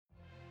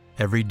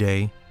Every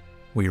day,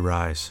 we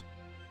rise,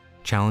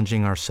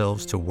 challenging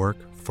ourselves to work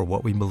for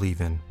what we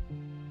believe in.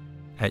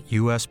 At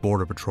U.S.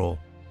 Border Patrol,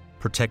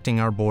 protecting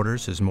our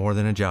borders is more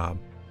than a job.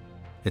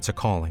 It's a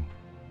calling.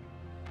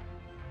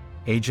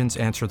 Agents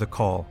answer the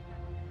call,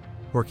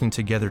 working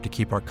together to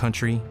keep our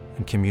country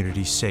and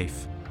communities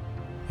safe.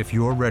 If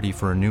you're ready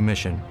for a new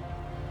mission,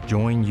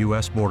 join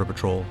U.S. Border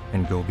Patrol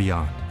and go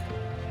beyond.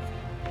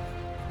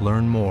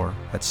 Learn more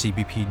at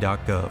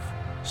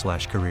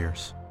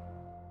cbp.gov/careers.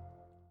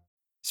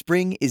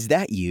 Spring, is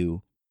that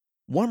you?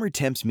 Warmer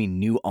temps mean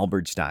new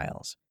Allbirds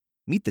styles.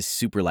 Meet the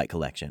Superlight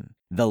Collection,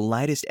 the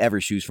lightest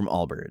ever shoes from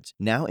Allbirds,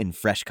 now in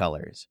fresh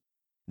colors.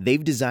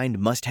 They've designed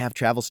must-have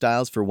travel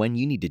styles for when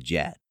you need to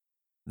jet.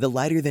 The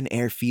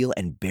lighter-than-air feel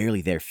and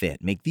barely-there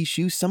fit make these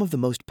shoes some of the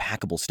most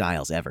packable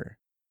styles ever.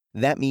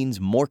 That means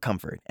more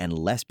comfort and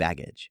less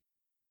baggage.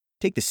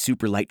 Take the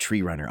Superlight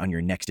Tree Runner on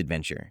your next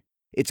adventure.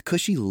 Its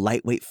cushy,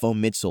 lightweight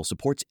foam midsole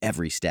supports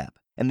every step,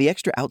 and the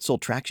extra outsole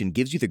traction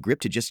gives you the grip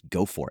to just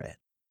go for it.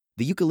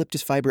 The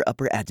eucalyptus fiber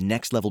upper adds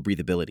next-level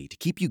breathability to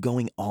keep you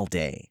going all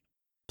day.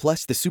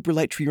 Plus, the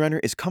Superlight Tree Runner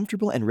is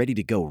comfortable and ready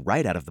to go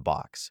right out of the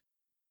box.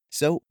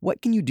 So,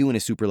 what can you do in a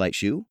Superlight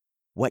shoe?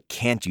 What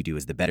can't you do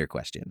is the better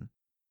question.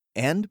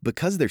 And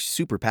because they're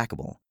super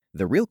packable,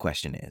 the real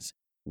question is,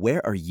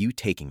 where are you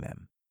taking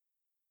them?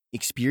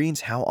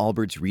 Experience how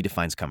Allbirds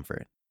redefines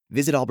comfort.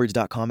 Visit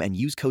allbirds.com and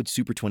use code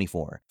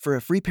SUPER24 for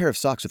a free pair of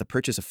socks with a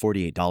purchase of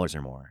 $48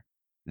 or more.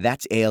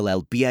 That's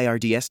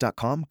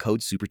ALLBIRDS.com,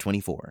 code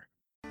SUPER24.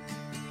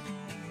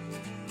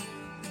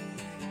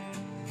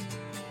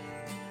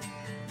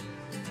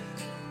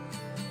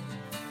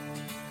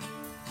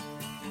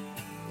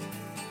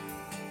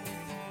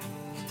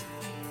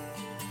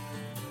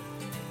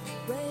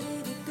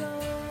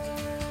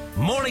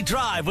 Morning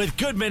Drive with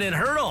Goodman and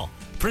Hurdle,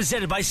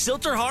 presented by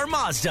Silterhar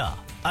Mazda.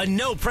 A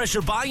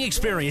no-pressure buying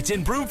experience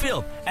in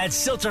Broomfield at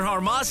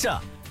Silterhar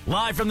Mazda.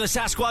 Live from the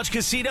Sasquatch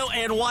Casino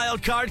and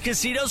Wild Card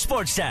Casino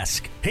Sports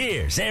Desk.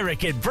 Here's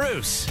Eric and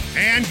Bruce.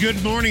 And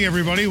good morning,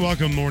 everybody.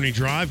 Welcome, Morning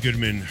Drive.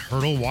 Goodman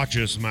Hurdle. Watch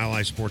us,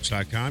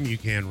 MileHighSports.com. You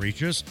can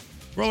reach us.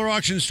 Roller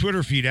Auctions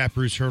Twitter feed at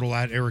Bruce Hurdle,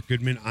 at Eric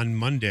Goodman on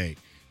Monday.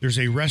 There's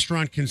a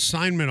restaurant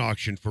consignment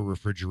auction for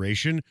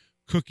refrigeration,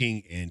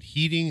 cooking and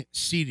heating,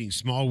 seating,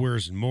 small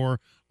wares, and more.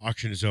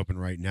 Auction is open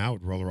right now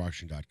at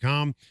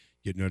rollerauction.com.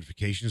 Get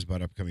notifications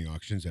about upcoming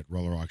auctions at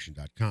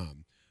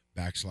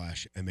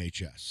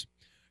rollerauction.com/MHS.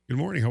 Good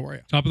morning. How are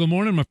you? Top of the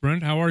morning, my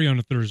friend. How are you on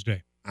a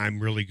Thursday? I'm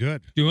really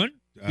good. Doing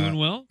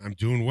well? I'm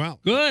doing well.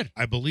 Good.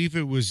 I believe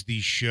it was the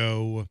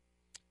show,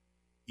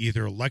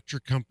 either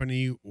Electric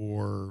Company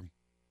or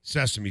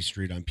Sesame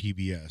Street on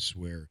PBS,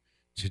 where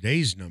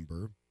today's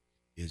number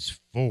is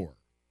 4.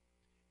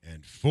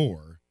 And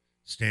 4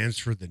 stands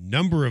for the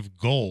number of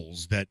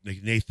goals that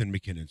Nathan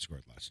MacKinnon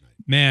scored last night.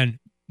 Man,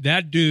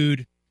 that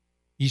dude,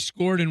 he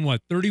scored in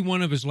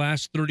 31 of his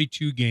last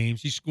 32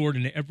 games. He scored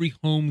in every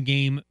home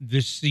game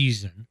this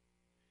season.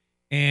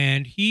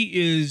 And he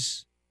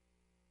is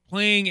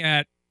playing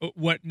at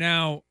what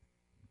now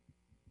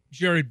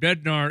Jared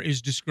Bednar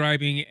is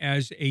describing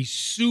as a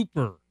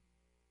super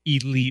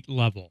elite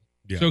level.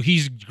 Yeah. So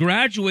he's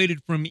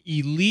graduated from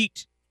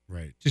elite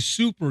to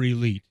super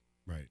elite.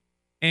 Right.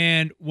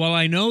 And while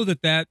I know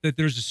that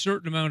there's a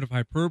certain amount of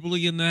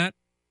hyperbole in that,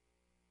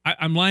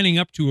 I'm lining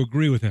up to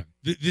agree with him.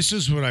 This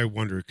is what I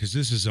wonder, because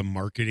this is a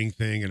marketing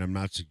thing, and I'm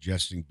not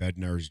suggesting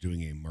Bednar is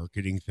doing a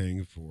marketing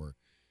thing for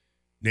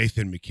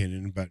Nathan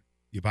MacKinnon, but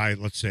you buy,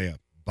 let's say, a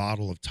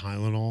bottle of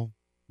Tylenol,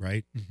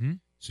 right? Mm-hmm.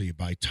 So you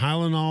buy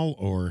Tylenol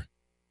or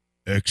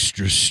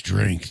extra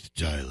strength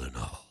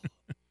Tylenol.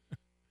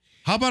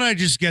 How about I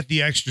just get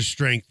the extra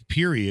strength,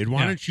 period?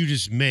 Why don't you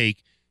just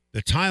make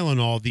the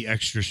Tylenol the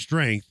extra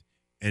strength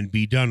and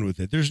be done with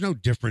it? There's no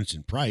difference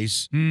in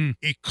price.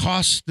 It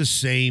costs the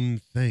same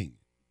thing.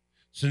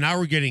 So now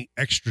we're getting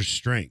extra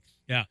strength.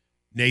 Yeah.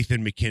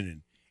 Nathan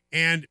MacKinnon.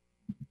 And,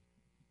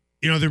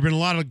 you know, there have been a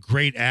lot of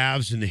great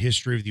Avs in the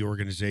history of the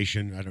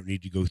organization. I don't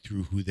need to go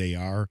through who they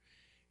are.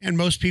 And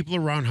most people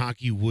around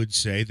hockey would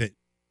say that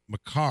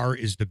Makar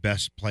is the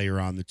best player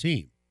on the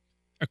team.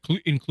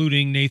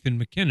 Including Nathan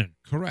MacKinnon.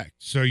 Correct.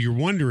 So you're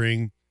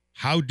wondering,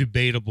 how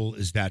debatable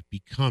is that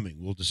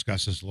becoming? We'll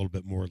discuss this a little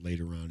bit more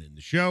later on in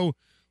the show.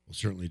 We'll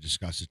certainly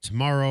discuss it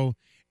tomorrow.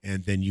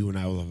 And then you and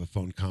I will have a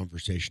phone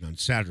conversation on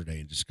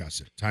Saturday and discuss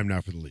it. Time now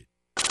for the lead.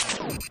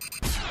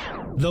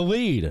 The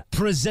Lead,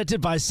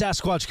 presented by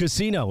Sasquatch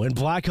Casino in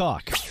Black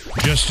Hawk.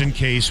 Just in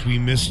case we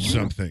missed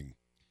something.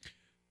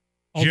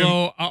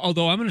 Although I'm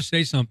going to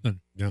say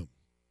something. Yeah.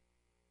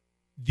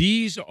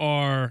 These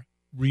are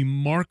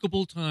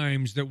remarkable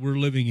times that we're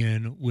living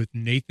in with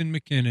Nathan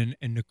MacKinnon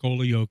and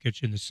Nikola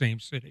Jokic in the same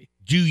city.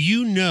 Do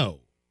you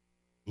know,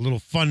 a little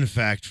fun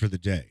fact for the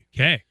day.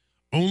 Okay.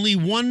 Only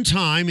one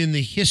time in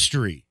the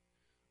history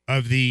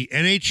of the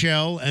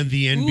NHL and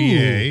the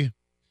NBA. Ooh,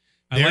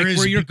 I like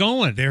where you're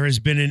going. There has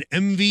been an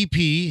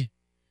MVP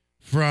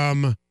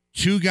from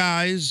two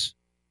guys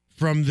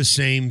from the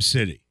same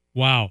city.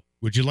 Wow.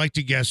 Would you like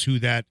to guess who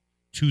that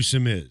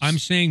twosome is? I'm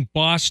saying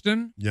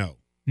Boston. No.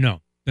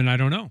 No. Then I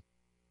don't know.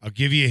 I'll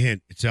give you a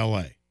hint. It's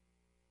L.A.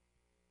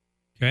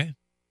 Okay.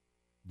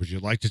 Would you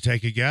like to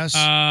take a guess?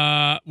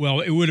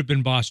 Well, it would have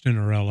been Boston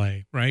or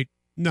L.A., right?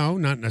 No,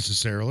 not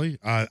necessarily.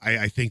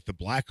 I think the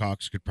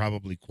Blackhawks could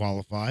probably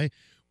qualify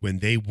when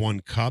they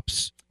won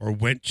cups or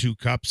went to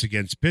cups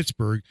against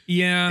Pittsburgh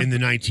in the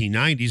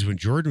 1990s when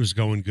Jordan was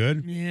going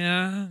good.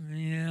 Yeah.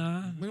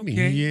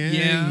 Okay.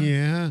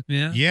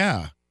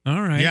 Yeah.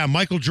 All right. Yeah,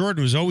 Michael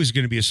Jordan was always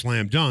going to be a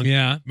slam dunk.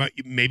 Yeah.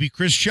 Maybe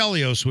Chris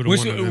Chelios would have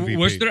won an MVP.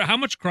 Was there, how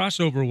much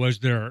crossover was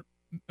there?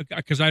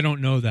 Because I don't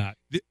know that.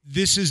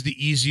 This is the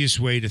easiest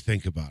way to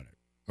think about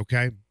it,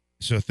 okay?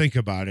 So think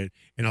about it,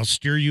 and I'll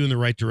steer you in the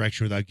right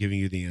direction without giving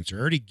you the answer. I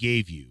already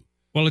gave you.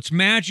 Well, it's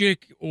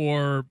Magic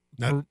or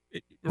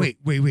wait.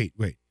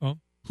 Oh.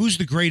 Who's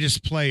the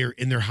greatest player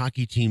in their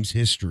hockey team's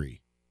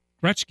history?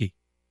 Gretzky.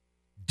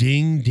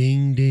 Ding,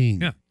 ding,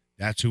 ding. Yeah.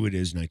 That's who it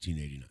is,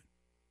 1989.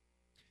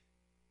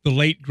 The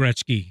late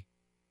Gretzky.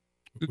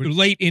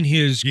 Late in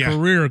his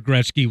career,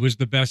 Gretzky was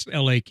the best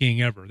L.A.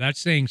 King ever.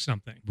 That's saying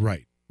something.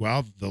 Right.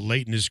 Well, the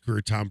late in his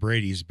career, Tom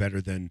Brady is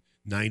better than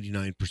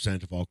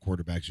 99% of all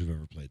quarterbacks who've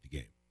ever played the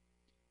game.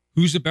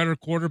 Who's a better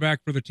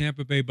quarterback for the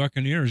Tampa Bay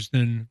Buccaneers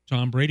than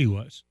Tom Brady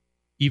was,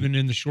 even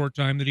in the short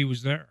time that he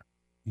was there?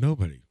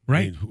 Nobody.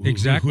 Right. I mean,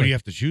 exactly. Who do you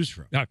have to choose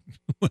from?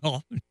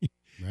 Well,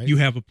 right? You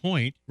have a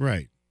point.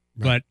 Right.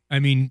 But, I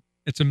mean,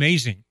 it's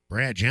amazing.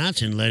 Brad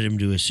Johnson led him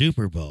to a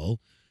Super Bowl.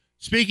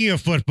 Speaking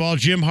of football,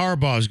 Jim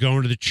Harbaugh is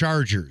going to the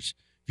Chargers.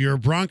 If you're a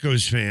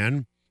Broncos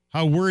fan,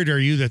 how worried are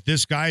you that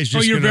this guy is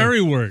just you're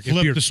very worried.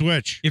 Flip the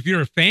switch? If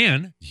you're a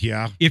fan.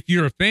 Yeah. If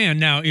you're a fan.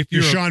 Now, if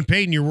you're Sean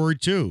Payton, you're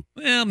worried too.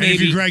 Well, maybe. And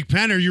if you're Greg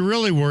Penner, you're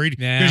really worried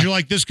because you're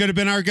like, this could have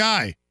been our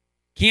guy.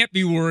 Can't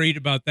be worried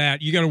about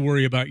that. You got to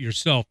worry about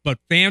yourself. But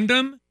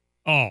fandom,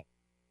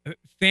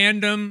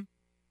 fandom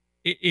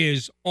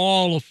is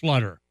all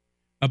aflutter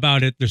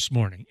about it this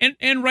morning.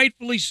 And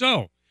rightfully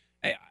so.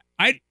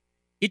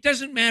 It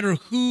doesn't matter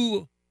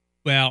who.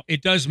 Well,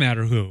 it does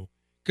matter who.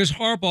 Because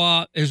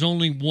Harbaugh has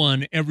only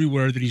won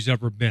everywhere that he's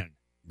ever been.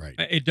 Right.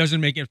 It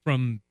doesn't make it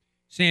from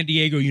San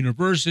Diego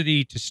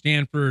University to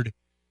Stanford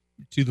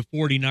to the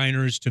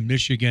 49ers to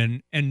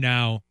Michigan and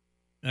now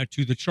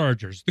to the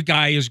Chargers. The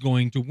guy is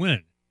going to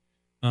win.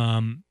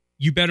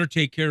 You better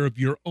take care of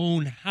your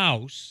own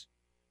house.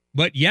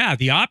 But, yeah,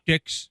 the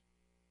optics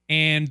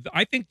and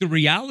I think the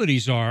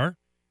realities are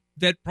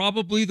that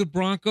probably the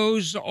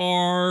Broncos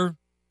are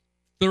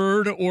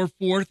third or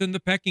fourth in the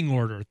pecking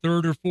order.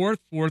 Third or fourth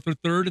or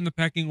third in the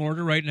pecking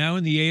order right now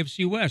in the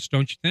AFC West,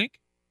 don't you think?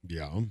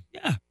 Yeah.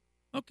 Yeah.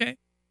 Okay.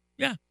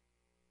 Yeah.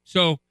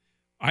 So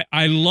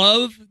I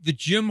love the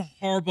Jim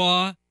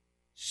Harbaugh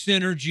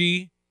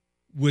synergy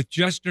with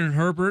Justin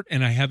Herbert,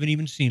 and I haven't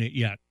even seen it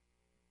yet.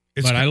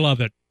 But I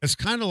love it. It's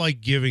kind of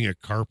like giving a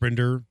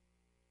carpenter,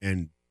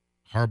 and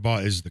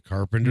Harbaugh is the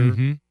carpenter,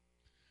 Mm-hmm.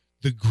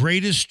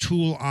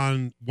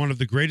 one of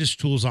the greatest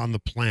tools on the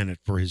planet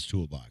for his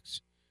toolbox.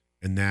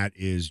 And that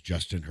is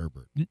Justin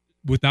Herbert.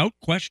 Without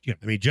question.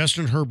 I mean,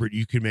 Justin Herbert,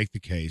 you can make the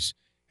case,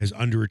 has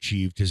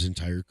underachieved his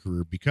entire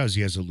career because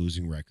he has a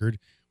losing record,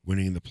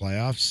 winning in the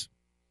playoffs.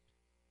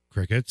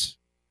 Crickets.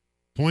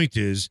 Point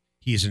is,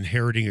 he is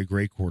inheriting a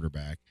great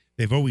quarterback.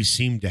 They've always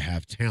seemed to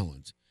have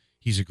talent.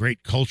 He's a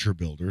great culture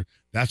builder.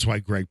 That's why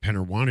Greg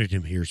Penner wanted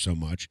him here so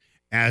much,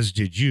 as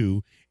did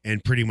you.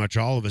 And pretty much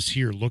all of us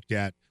here looked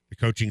at the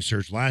coaching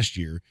search last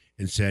year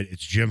and said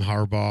it's Jim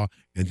Harbaugh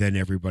and then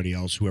everybody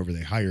else, whoever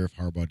they hire, if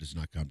Harbaugh does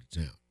not come to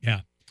town.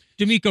 Yeah.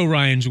 D'Amico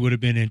Ryans would have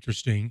been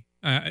interesting,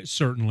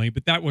 certainly,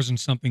 but that wasn't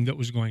something that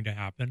was going to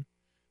happen.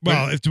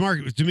 Well, if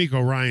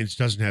D'Amico Ryans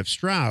doesn't have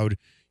Stroud,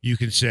 you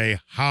can say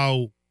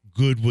how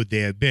good would they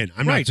have been?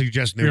 I'm not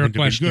suggesting they wouldn't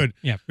have been good.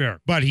 Yeah, fair.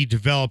 But he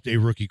developed a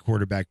rookie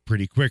quarterback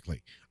pretty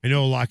quickly. I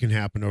know a lot can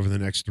happen over the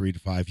next 3 to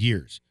 5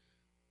 years,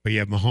 but you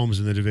have Mahomes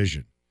in the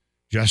division.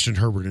 Justin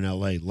Herbert in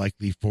L.A.,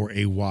 likely for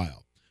a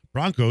while.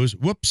 Broncos,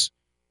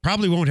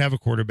 probably won't have a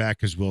quarterback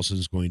because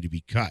Wilson's going to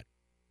be cut.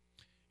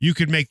 You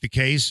could make the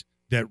case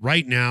that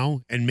right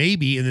now, and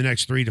maybe in the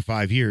next 3 to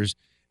 5 years,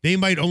 they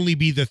might only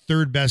be the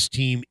third best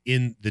team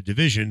in the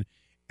division,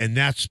 and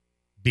that's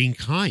being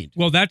kind.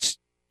 Well, that's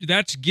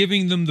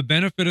giving them the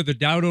benefit of the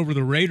doubt over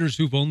the Raiders,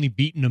 who've only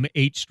beaten them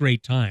 8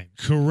 straight times.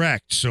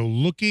 Correct. So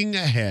looking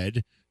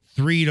ahead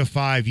 3 to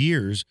 5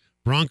 years,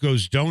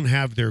 Broncos don't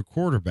have their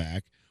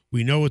quarterback.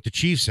 We know what the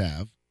Chiefs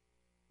have.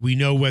 We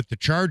know what the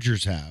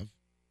Chargers have.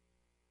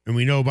 And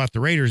we know about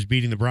the Raiders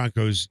beating the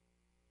Broncos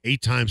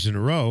 8 times in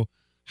a row.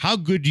 How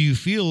good do you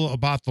feel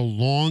about the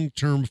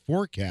long-term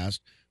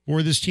forecast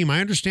for this team?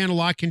 I understand a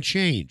lot can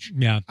change.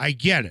 Yeah. I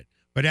get it.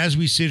 But as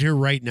we sit here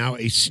right now,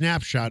 a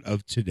snapshot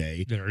of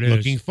today, there it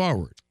looking is.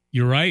 forward.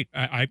 You're right.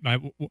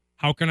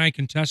 How can I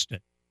contest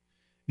it?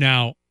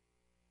 Now,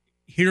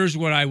 here's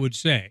what I would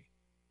say.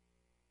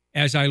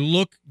 As I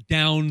look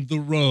down the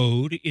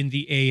road in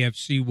the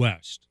AFC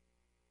West.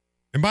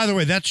 And by the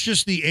way, that's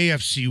just the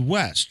AFC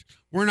West.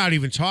 We're not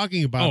even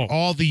talking about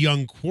all the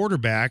young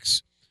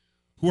quarterbacks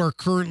who are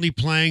currently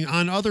playing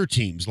on other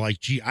teams. Like,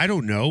 I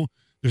don't know,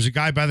 There's a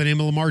guy by the name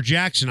of Lamar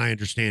Jackson, I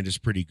understand, is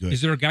pretty good.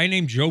 Is there a guy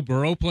named Joe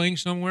Burrow playing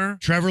somewhere?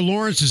 Trevor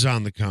Lawrence is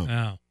on the come.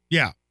 Oh.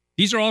 Yeah.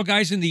 These are all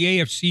guys in the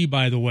AFC,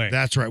 by the way.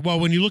 That's right. Well,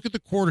 when you look at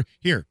the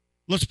here,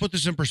 let's put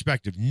this in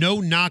perspective.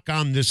 No knock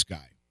on this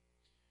guy.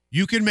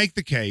 You can make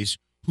the case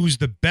who's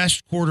the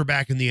best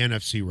quarterback in the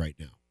NFC right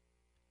now.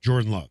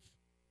 Jordan Love.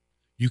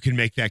 You can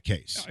make that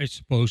case. I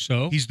suppose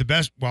so. He's the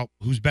best. Well,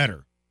 who's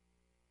better?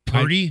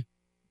 Purdy?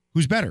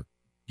 Who's better?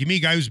 Give me a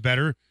guy who's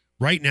better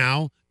right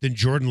now than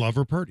Jordan Love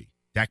or Purdy.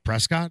 Dak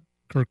Prescott?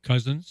 Kirk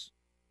Cousins?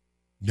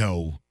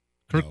 No.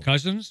 Kirk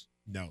Cousins?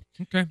 No.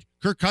 Okay.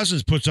 Kirk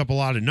Cousins puts up a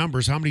lot of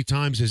numbers. How many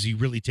times has he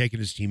really taken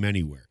his team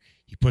anywhere?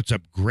 He puts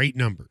up great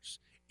numbers,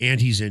 and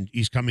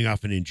he's coming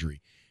off an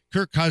injury.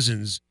 Kirk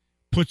Cousins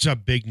puts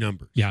up big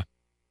numbers. Yeah.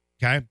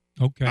 Okay?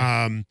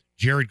 Okay.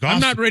 Jared Goff. I'm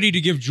not ready to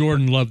give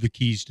Jordan Love the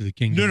keys to the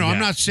kingdom. No, yet. I'm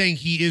not saying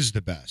he is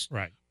the best.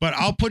 Right. But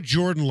I'll put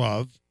Jordan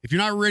Love. If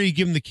you're not ready to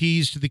give him the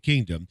keys to the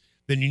kingdom,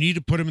 then you need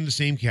to put him in the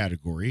same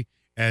category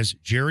as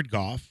Jared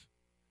Goff,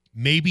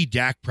 maybe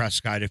Dak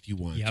Prescott if you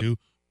want to,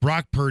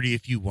 Brock Purdy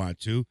if you want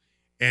to,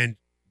 and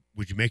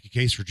would you make a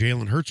case for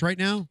Jalen Hurts right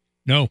now?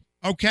 No.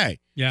 Okay.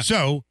 Yeah.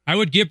 So I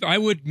would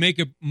make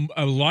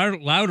a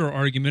louder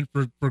argument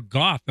for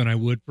Goff than I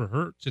would for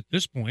Hurts at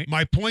this point.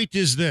 my point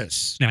is this.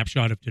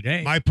 Snapshot of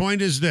today. My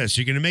point is this.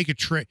 You're going to make a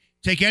trade.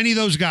 Take any of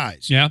those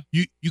guys. Yeah.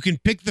 You can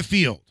pick the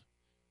field.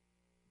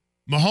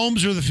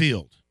 Mahomes or the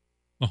field.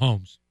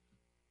 Mahomes.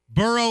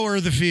 Burrow or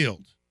the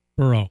field.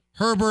 Burrow.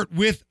 Herbert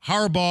with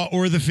Harbaugh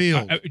or the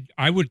field.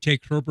 I would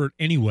take Herbert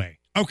anyway.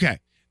 Okay.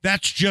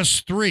 That's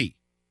just three.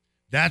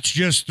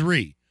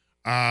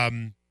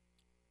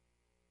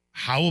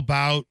 How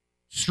about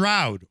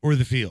Stroud or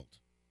the field?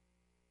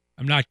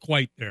 I'm not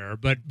quite there,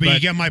 but you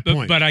get my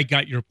point. But I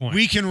got your point.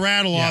 We can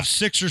rattle off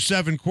 6 or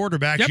 7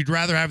 quarterbacks you'd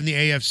rather have in the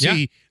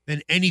AFC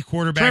than any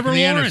quarterback Trevor in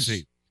the Lawrence.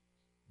 NFC.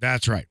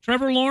 That's right.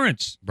 Trevor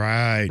Lawrence.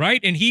 Right.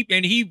 Right? And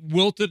he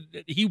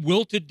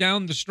wilted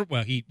down the street.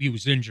 Well, he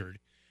was injured.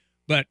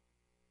 But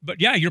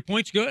yeah, your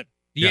point's good.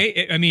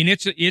 I mean,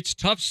 it's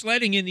tough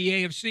sledding in the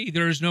AFC.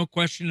 There is no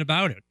question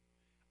about it.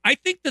 I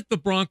think that the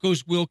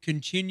Broncos will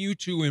continue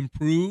to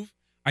improve.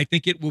 I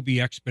think it will be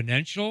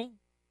exponential,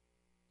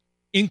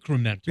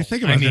 incremental.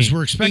 Think about this.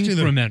 We're expecting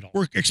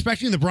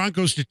incremental. the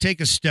Broncos to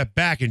take a step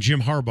back, and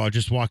Jim Harbaugh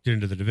just walked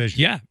into the division.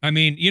 Yeah, I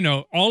mean,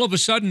 all of a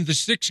sudden, the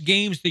 6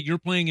 games that you're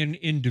playing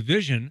in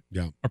division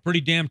are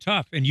pretty damn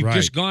tough, and you've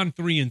just gone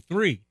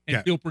 3-3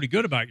 and feel pretty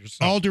good about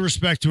yourself. All due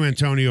respect to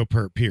Antonio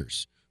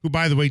Pierce, who,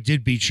 by the way,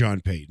 did beat Sean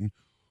Payton,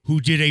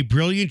 who did a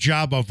brilliant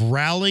job of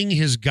rallying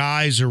his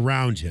guys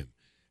around him.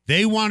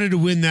 They wanted to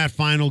win that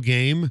final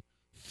game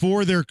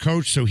for their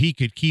coach so he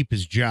could keep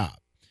his job.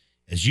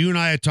 As you and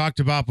I had talked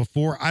about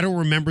before, I don't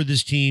remember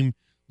this team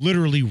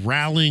literally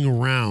rallying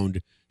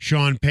around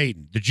Sean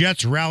Payton. The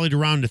Jets rallied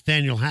around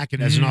Nathaniel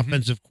Hackett as an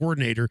offensive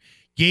coordinator,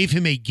 gave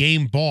him a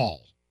game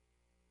ball,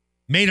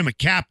 made him a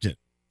captain.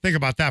 Think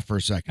about that for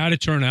a second. How'd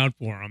it turn out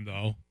for him,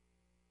 though?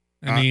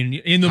 I mean,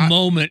 in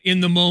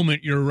the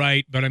moment, you're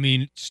right, but I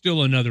mean,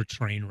 still another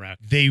train wreck.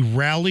 They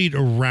rallied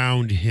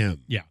around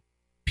him. Yeah.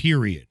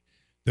 Period.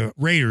 The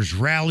Raiders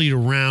rallied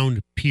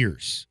around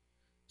Pierce.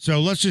 So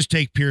let's just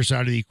take Pierce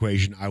out of the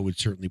equation. I would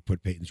certainly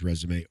put Payton's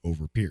resume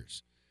over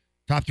Pierce.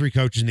 Top 3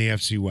 coaches in the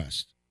AFC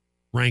West.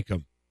 Rank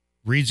them.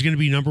 Reed's going to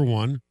be number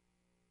 1.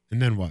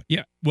 And then what?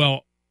 Yeah.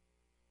 Well,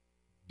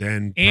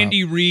 then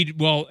Andy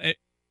Reid. Well,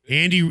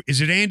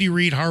 is it Andy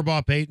Reid,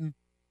 Harbaugh, Payton?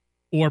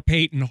 Or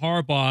Payton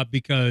Harbaugh,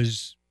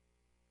 because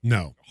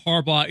no,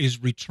 Harbaugh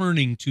is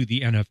returning to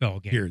the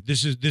NFL game. Here,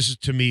 this is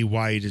to me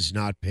why it is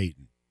not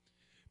Payton.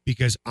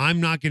 Because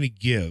I'm not going to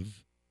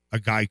give a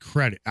guy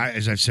credit.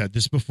 As I've said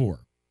this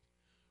before,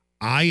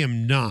 I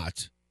am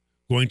not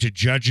going to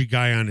judge a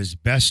guy on his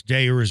best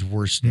day or his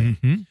worst day.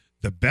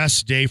 The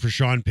best day for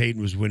Sean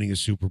Payton was winning a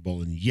Super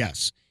Bowl. And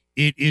yes,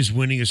 it is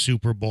winning a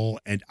Super Bowl,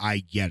 and I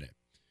get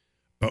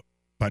it.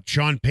 But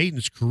Sean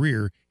Payton's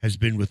career has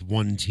been with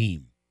one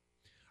team.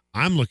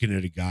 I'm looking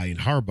at a guy in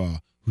Harbaugh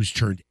who's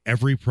turned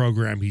every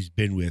program he's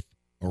been with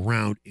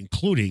around,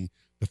 including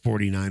the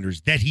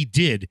 49ers, that he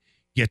did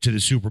get to the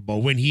Super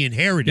Bowl when he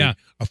inherited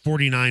a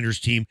 49ers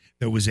team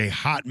that was a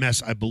hot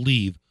mess, I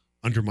believe,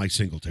 under Mike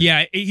Singletary.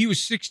 Yeah, he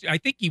was 60. I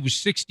think he was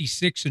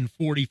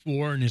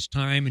 66-44 in his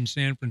time in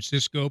San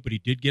Francisco, but he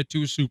did get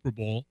to a Super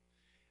Bowl.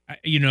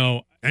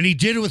 And he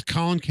did it with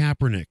Colin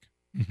Kaepernick,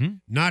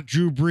 not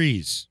Drew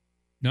Brees.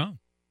 No,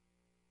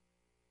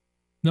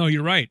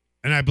 you're right.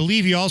 And I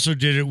believe he also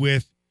did it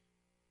with,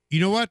 you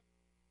know what?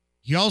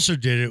 He also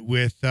did it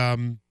with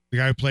the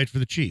guy who played for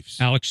the Chiefs.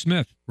 Alex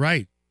Smith.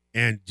 Right.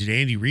 And did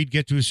Andy Reid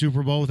get to a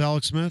Super Bowl with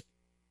Alex Smith?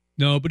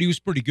 No, but he was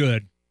pretty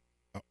good.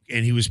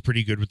 And he was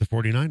pretty good with the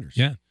 49ers.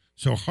 Yeah.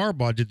 So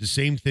Harbaugh did the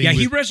same thing. Yeah,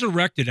 he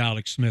resurrected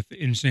Alex Smith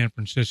in San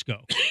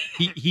Francisco.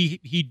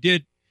 he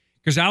did,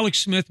 because Alex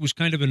Smith was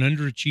kind of an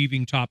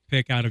underachieving top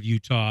pick out of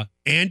Utah.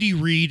 Andy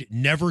Reid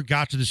never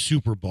got to the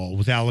Super Bowl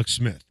with Alex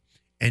Smith,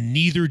 and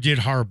neither did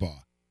Harbaugh.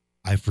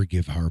 I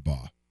forgive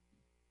Harbaugh.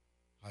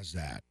 How's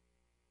that?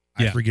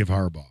 I forgive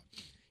Harbaugh.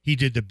 He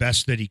did the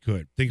best that he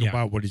could. Think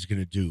about what he's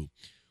going to do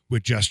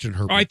with Justin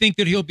Herbert. I think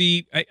that he'll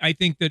be. I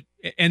think that,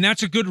 and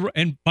that's a good.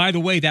 And by the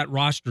way, that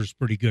roster is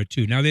pretty good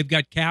too. Now they've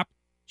got cap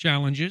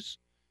challenges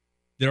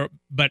there,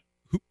 but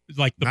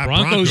like the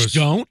Broncos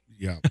don't.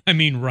 Yeah, I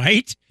mean,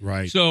 right?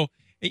 Right. So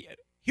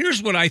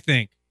here's what I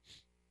think.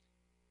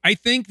 I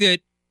think that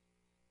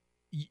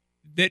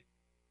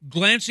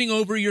glancing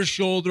over your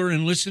shoulder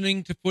and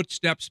listening to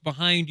footsteps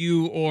behind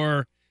you,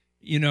 or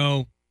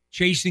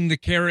chasing the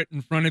carrot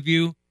in front of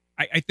you,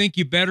 I think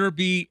you better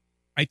be.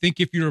 I think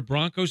if you're a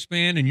Broncos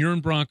fan and you're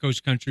in Broncos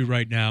country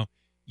right now,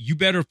 you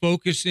better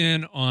focus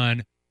in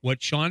on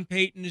what Sean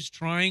Payton is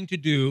trying to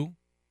do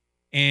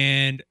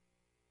and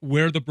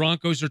where the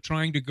Broncos are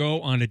trying to go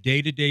on a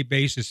day-to-day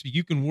basis.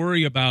 You can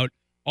worry about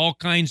all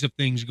kinds of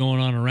things going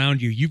on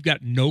around you. You've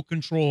got no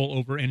control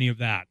over any of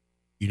that.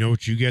 You know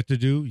what you get to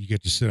do? You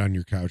get to sit on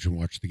your couch and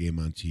watch the game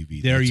on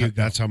TV.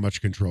 That's how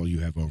much control you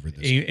have over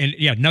this. And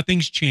yeah,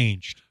 nothing's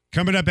changed.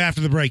 Coming up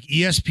after the break,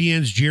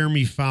 ESPN's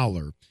Jeremy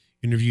Fowler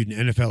interviewed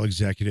an NFL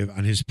executive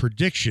on his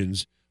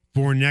predictions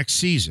for next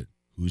season.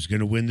 Who's going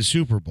to win the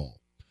Super Bowl?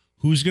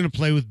 Who's going to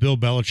play with Bill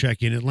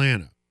Belichick in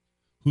Atlanta?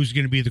 Who's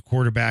going to be the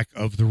quarterback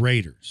of the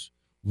Raiders?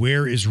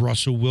 Where is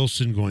Russell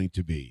Wilson going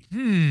to be?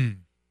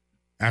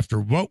 After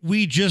what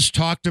we just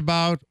talked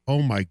about,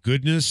 oh my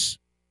goodness,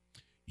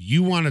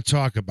 you want to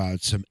talk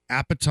about some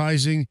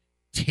appetizing,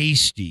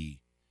 tasty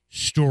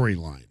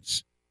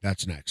storylines.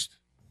 That's next.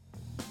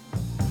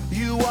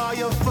 You are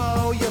your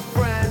foe, your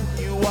friend.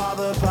 You are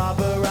the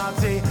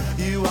paparazzi.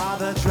 You are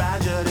the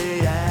tragedy,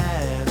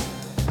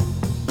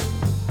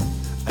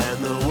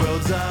 and the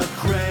world's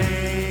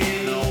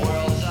afraid. The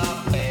world's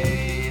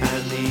afraid.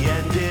 And the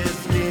end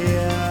is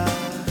near.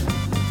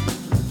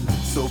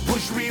 So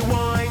push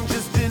rewind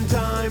just in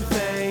time.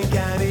 Thank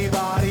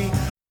anybody.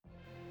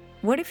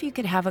 What if you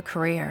could have a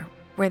career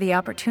where the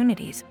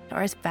opportunities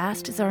are as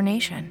vast as our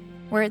nation,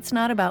 where it's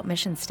not about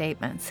mission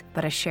statements,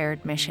 but a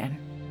shared mission?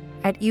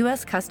 At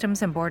U.S.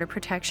 Customs and Border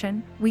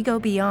Protection, we go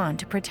beyond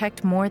to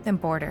protect more than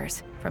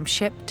borders. From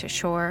ship to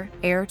shore,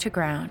 air to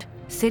ground,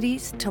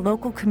 cities to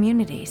local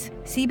communities,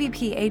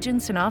 CBP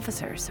agents and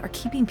officers are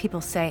keeping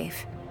people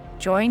safe.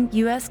 Join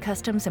U.S.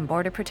 Customs and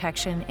Border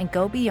Protection and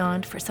go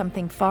beyond for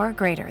something far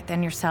greater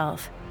than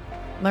yourself.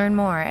 Learn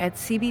more at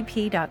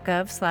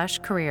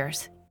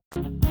cbp.gov/careers.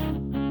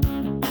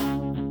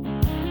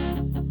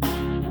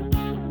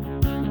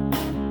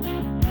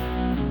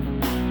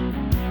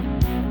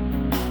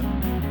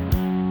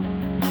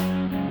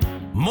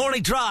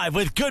 Morning Drive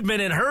with Goodman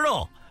and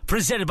Hurdle,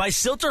 presented by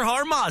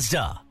Silterhar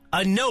Mazda.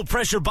 A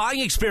no-pressure buying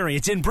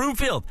experience in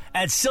Broomfield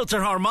at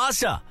Silterhar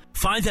Mazda.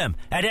 Find them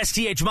at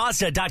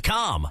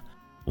sthmazda.com.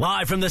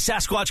 Live from the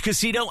Sasquatch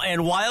Casino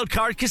and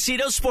Wildcard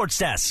Casino Sports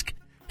Desk,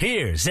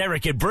 here's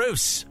Eric and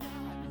Bruce.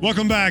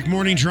 Welcome back.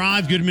 Morning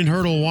Drive. Goodman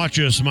Hurdle. Watch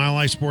us,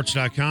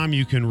 milehighsports.com.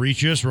 You can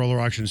reach us, Roller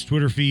Auctions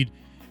Twitter feed,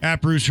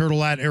 at Bruce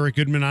Hurdle, at Eric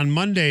Goodman. On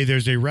Monday,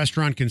 there's a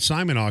restaurant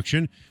consignment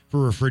auction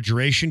for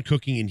refrigeration,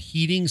 cooking and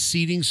heating,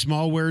 seating,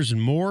 small wares,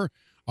 and more.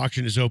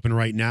 Auction is open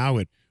right now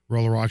at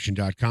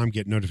rollerauction.com.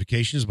 Get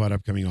notifications about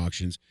upcoming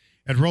auctions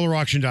at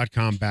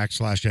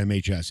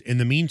rollerauction.com/MHS. In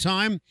the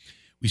meantime,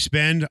 we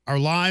spend our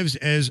lives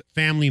as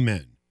family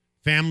men,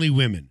 family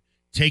women,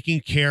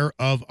 taking care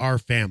of our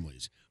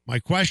families. My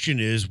question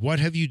is, what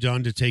have you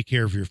done to take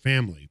care of your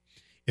family?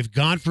 If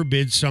God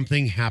forbid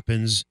something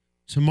happens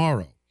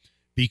tomorrow,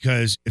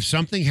 because if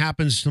something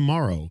happens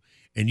tomorrow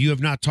and you have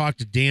not talked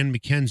to Dan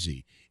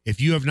McKenzie, if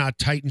you have not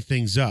tightened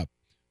things up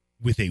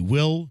with a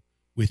will,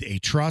 with a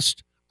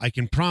trust, I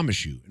can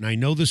promise you, and I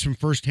know this from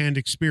firsthand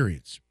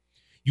experience,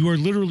 you are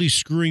literally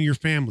screwing your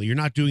family. You're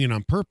not doing it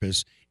on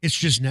purpose. It's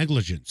just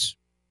negligence.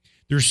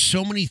 There's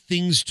so many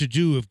things to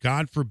do if,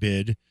 God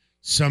forbid,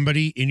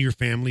 somebody in your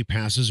family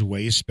passes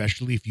away,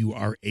 especially if you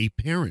are a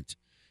parent.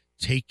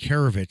 Take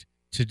care of it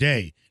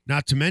today.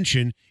 Not to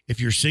mention,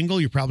 if you're single,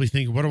 you're probably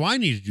thinking, what do I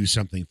need to do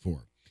something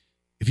for?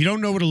 If you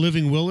don't know what a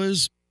living will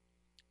is,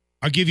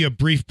 I'll give you a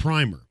brief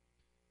primer.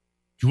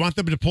 Do you want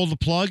them to pull the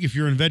plug if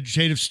you're in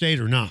vegetative state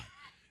or not?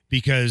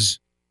 Because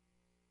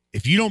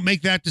if you don't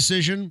make that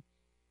decision,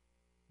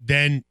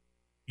 then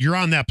you're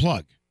on that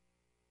plug.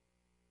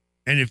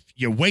 And if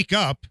you wake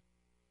up,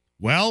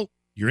 well,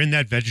 you're in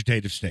that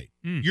vegetative state.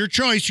 Your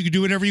choice. You can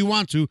do whatever you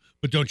want to,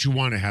 but don't you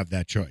want to have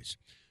that choice?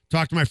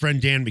 Talk to my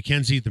friend Dan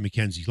McKenzie, the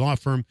McKenzie Law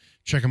Firm.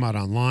 Check him out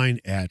online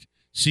at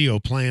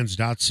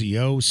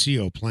coplans.co,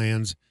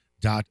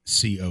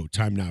 coplans.co.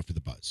 Time now for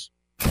the buzz.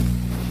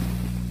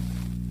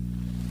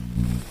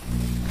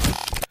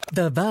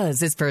 The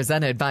Buzz is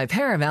presented by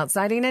Paramount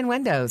Siding and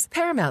Windows.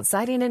 Paramount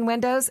Siding and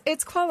Windows,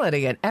 it's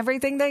quality in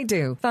everything they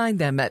do. Find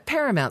them at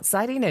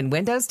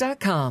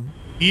ParamountSidingAndWindows.com.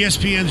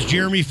 ESPN's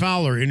Jeremy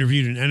Fowler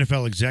interviewed an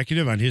NFL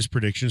executive on his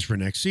predictions for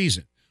next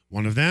season.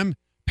 One of them,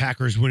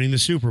 Packers winning the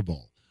Super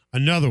Bowl.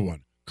 Another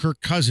one,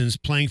 Kirk Cousins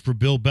playing for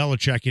Bill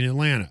Belichick in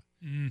Atlanta.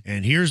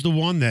 And here's the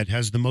one that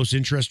has the most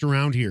interest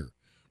around here.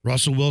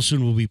 Russell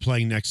Wilson will be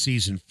playing next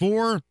season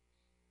for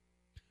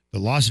the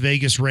Las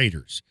Vegas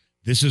Raiders.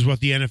 This is what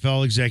the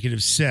NFL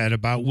executive said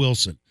about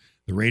Wilson.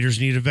 The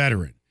Raiders need a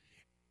veteran.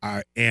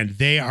 and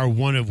they are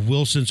one of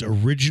Wilson's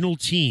original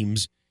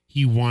teams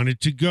he wanted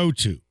to go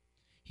to.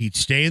 He'd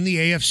stay in the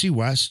AFC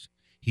West.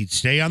 He'd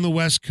stay on the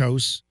West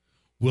Coast.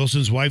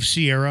 Wilson's wife,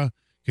 Sierra,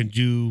 can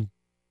do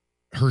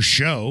her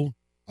show,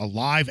 a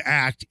live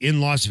act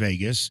in Las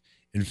Vegas.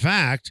 In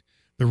fact,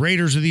 the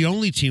Raiders are the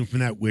only team from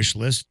that wish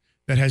list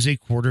that has a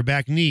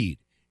quarterback need.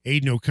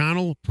 Aiden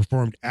O'Connell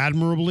performed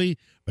admirably,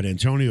 but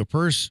Antonio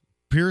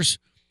Pierce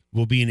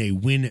will be in a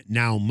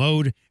win-now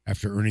mode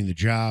after earning the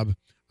job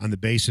on the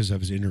basis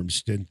of his interim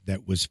stint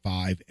that was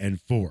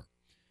 5-4.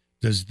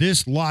 Does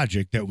this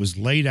logic that was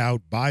laid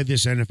out by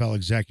this NFL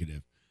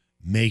executive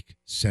make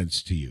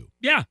sense to you?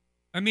 Yeah.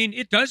 I mean,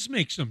 it does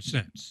make some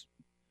sense,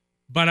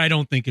 but I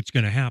don't think it's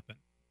going to happen.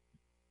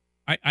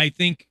 I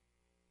think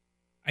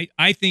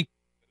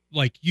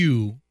like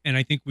you, and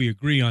I think we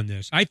agree on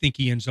this, I think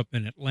he ends up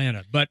in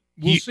Atlanta, but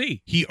we'll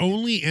see. He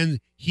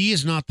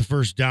is not the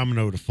first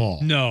domino to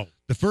fall. No.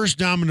 The first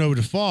domino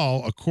to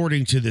fall,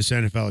 according to this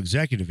NFL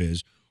executive,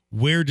 is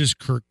where does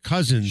Kirk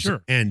Cousins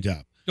end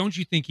up? Don't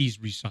you think he's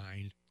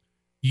resigned?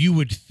 You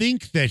would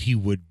think that he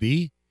would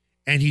be,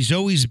 and he's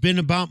always been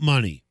about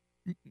money.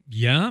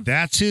 Yeah.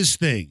 That's his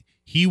thing.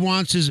 He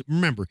wants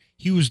remember,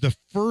 he was the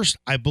first,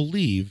 I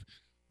believe,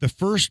 the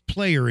first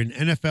player in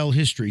NFL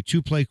history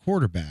to play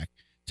quarterback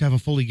to have a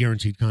fully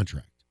guaranteed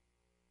contract.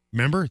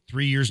 Remember?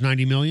 3 years,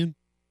 $90 million?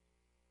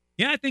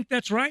 Yeah, I think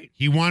that's right.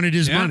 He wanted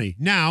his money.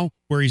 Now,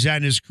 where he's at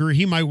in his career,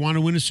 he might want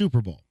to win a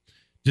Super Bowl.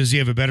 Does he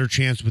have a better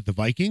chance with the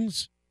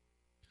Vikings?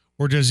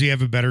 Or does he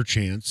have a better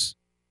chance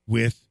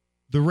with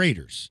the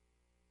Raiders?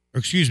 Or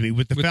excuse me,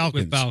 with the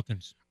Falcons? With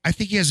Falcons. I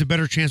think he has a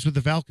better chance with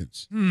the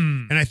Falcons.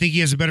 And I think he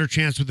has a better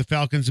chance with the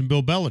Falcons and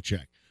Bill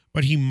Belichick.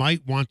 But he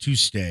might want to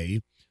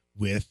stay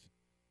with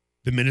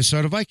the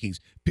Minnesota Vikings.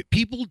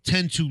 People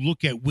tend to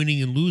look at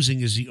winning and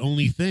losing as the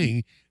only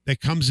thing that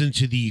comes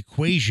into the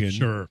equation.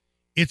 Sure.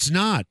 It's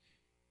not.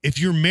 If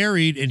you're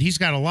married and he's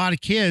got a lot of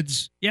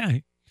kids,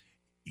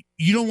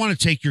 you don't want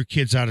to take your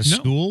kids out of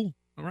school.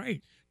 All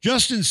right.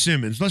 Justin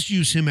Simmons, let's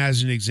use him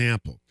as an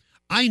example.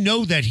 I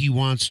know that he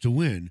wants to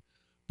win,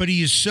 but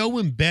he is so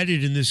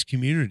embedded in this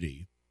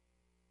community.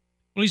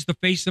 Well, he's the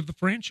face of the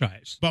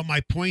franchise. But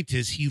my point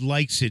is he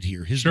likes it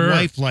here. His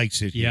wife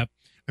likes it here. Yep.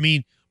 I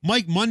mean,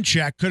 Mike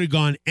Munchak could have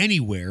gone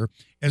anywhere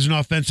as an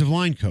offensive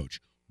line coach.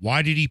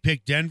 Why did he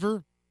pick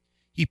Denver?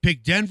 He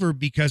picked Denver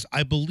because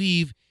I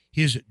believe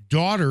his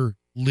daughter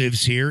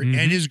lives here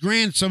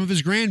and some of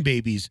his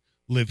grandbabies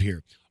live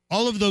here.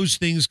 All of those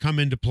things come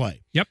into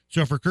play. Yep.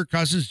 So for Kirk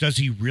Cousins, does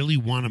he really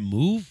want to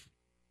move?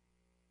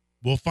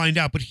 We'll find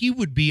out. But he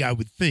would be, I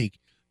would think,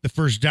 the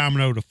first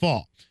domino to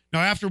fall. Now,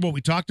 after what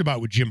we talked about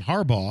with Jim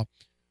Harbaugh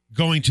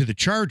going to the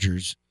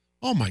Chargers,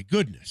 oh my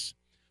goodness.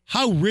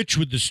 How rich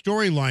would the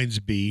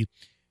storylines be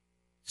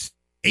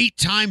 8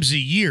 times a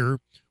year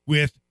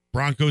with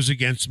Broncos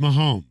against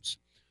Mahomes?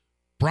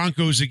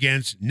 Broncos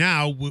against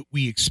now what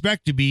we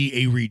expect to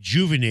be a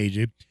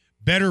rejuvenated,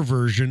 better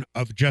version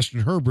of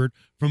Justin Herbert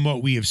from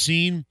what we have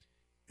seen.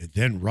 And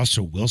then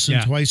Russell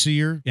Wilson twice a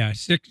year? Yeah,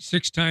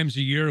 six times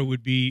a year it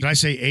would be. Did I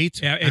say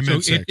 8? Yeah, I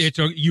meant 6.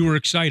 You were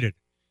excited.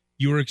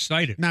 You were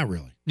excited. Not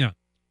really. No.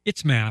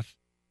 It's math.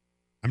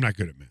 I'm not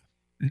good at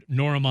math.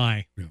 Nor am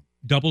I. No.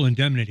 Double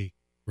indemnity.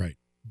 Right.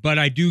 But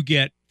I do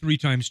get 3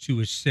 times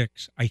 2 is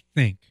 6, I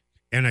think.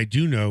 And I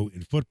do know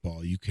in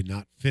football you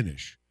cannot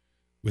finish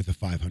with a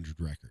 500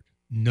 record.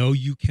 No,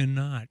 you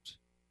cannot.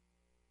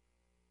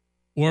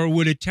 Or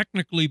would it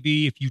technically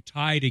be if you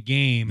tied a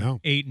game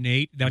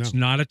 8-8? That's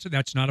not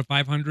a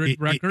 500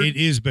 record. It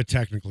is, but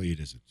technically it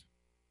isn't.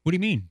 What do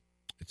you mean?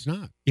 It's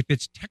not. If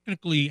it's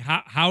technically,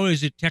 how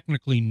is it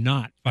technically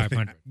not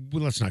 500?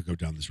 Well, let's not go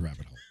down this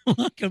rabbit hole.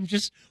 Look,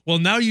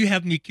 now you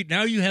have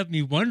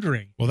me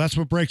wondering. Well, that's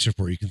what breaks are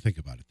for. You can think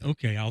about it. Then.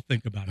 Okay, I'll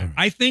think about it. Right.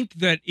 I think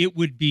that it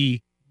would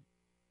be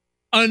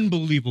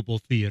unbelievable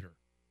theater.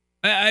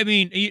 I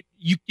mean,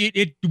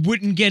 it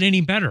wouldn't get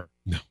any better.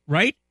 No.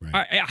 Right?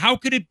 Right. How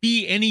could it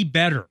be any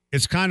better?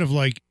 It's kind of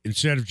like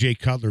instead of Jay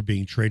Cutler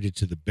being traded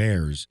to the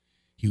Bears,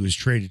 he was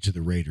traded to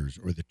the Raiders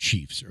or the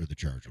Chiefs or the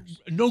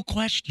Chargers. No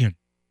question.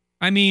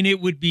 I mean, it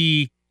would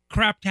be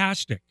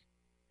craptastic.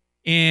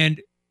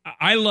 And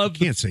I love...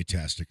 You can't say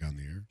tastic on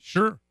the air.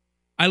 Sure.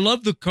 I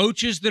love the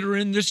coaches that are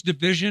in this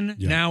division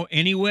now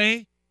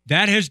anyway.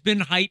 That has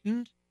been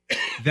heightened.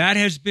 That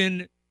has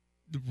been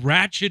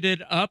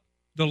ratcheted up.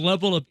 The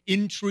level of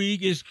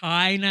intrigue is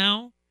high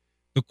now.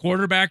 The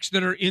quarterbacks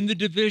that are in the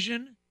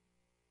division,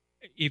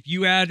 if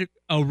you add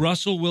a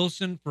Russell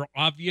Wilson for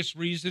obvious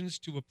reasons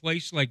to a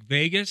place like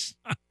Vegas,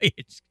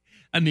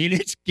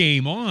 it's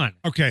game on.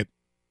 Okay.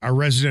 Our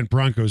resident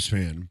Broncos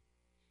fan,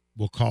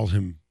 we'll call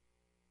him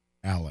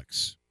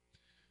Alex.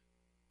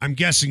 I'm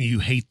guessing you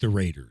hate the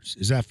Raiders.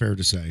 Is that fair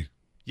to say?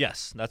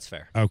 Yes, that's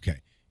fair.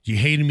 Okay. Do you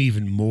hate him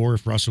even more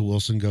if Russell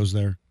Wilson goes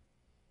there?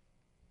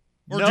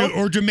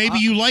 Or do maybe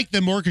you like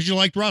them more because you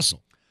liked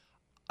Russell?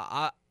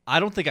 I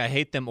don't think I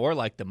hate them or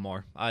like them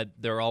more.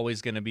 They're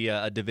always going to be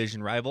a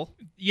division rival.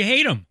 You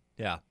hate them.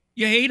 Yeah.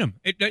 You hate them.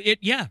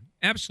 Yeah,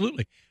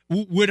 absolutely.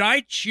 Would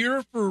I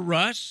cheer for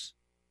Russ?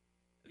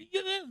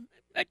 Yeah,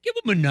 I'd give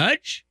him a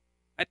nudge.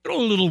 I'd throw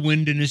a little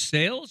wind in his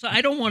sails.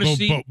 I don't want to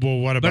see. But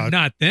what about? But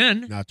not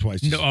then. Not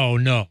twice. No, oh,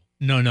 no.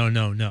 No,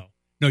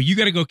 you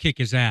got to go kick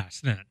his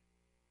ass then.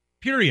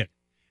 Period.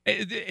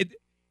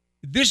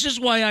 This is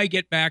why I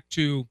get back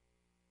to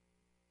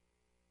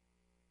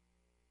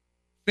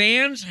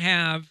fans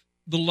have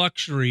the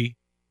luxury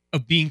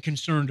of being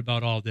concerned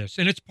about all this.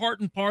 And it's part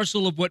and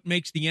parcel of what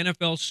makes the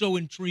NFL so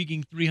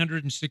intriguing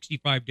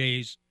 365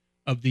 days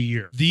of the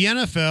year. The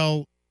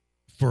NFL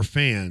for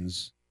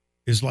fans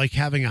is like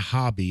having a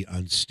hobby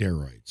on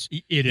steroids.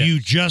 It is. You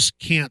just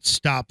can't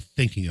stop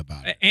thinking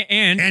about it.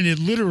 And it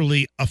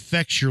literally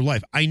affects your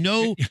life. I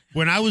know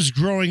when I was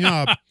growing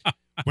up,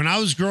 and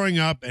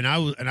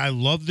I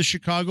loved the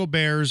Chicago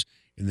Bears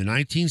in the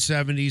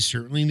 1970s,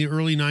 certainly in the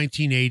early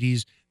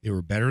 1980s. They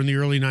were better in the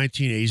early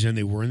 1980s than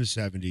they were in the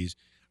 70s.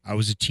 I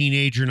was a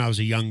teenager and I was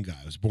a young guy.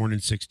 I was born in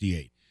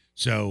 68.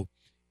 So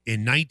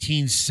in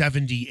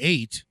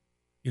 1978,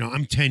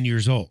 I'm 10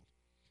 years old.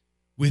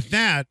 With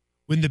that,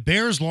 when the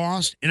Bears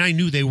lost, and I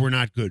knew they were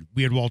not good,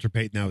 we had Walter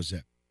Payton, that was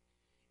it.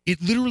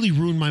 It literally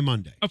ruined my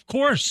Monday. Of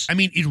course. I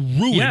mean, it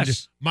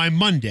ruined my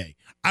Monday.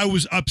 I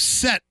was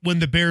upset when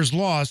the Bears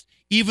lost,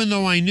 even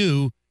though I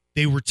knew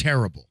they were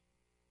terrible.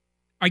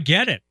 I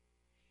get it.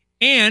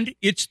 And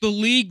it's the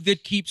league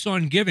that keeps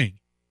on giving.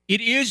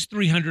 It is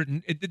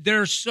 300.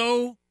 They're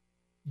so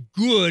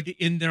good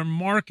in their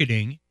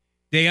marketing.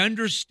 They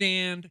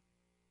understand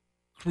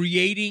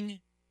creating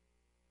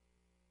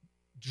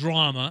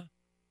drama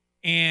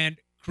and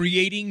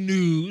creating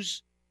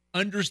news.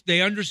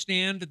 They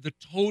understand the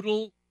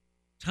total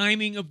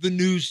timing of the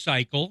news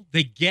cycle.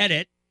 They get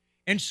it.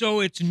 And so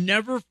it's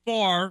never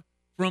far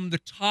from the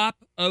top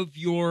of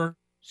your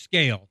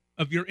scale,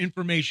 of your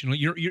information.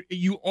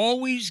 You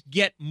always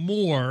get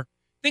more.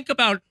 Think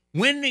about,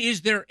 when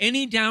is there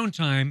any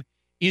downtime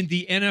in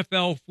the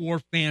NFL for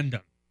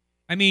fandom?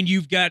 I mean,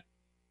 you've got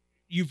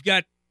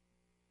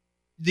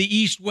the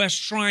East-West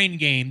Shrine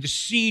game, the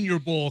Senior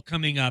Bowl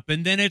coming up,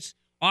 and then it's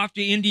off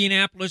to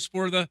Indianapolis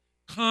for the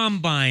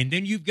Combine.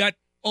 Then you've got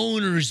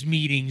owners'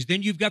 meetings.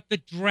 Then you've got the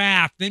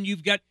draft. Then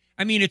you've got,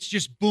 it's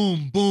just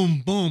boom,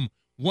 boom, boom,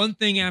 one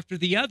thing after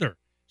the other.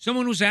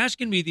 Someone was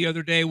asking me the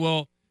other day,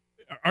 well,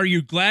 are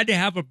you glad to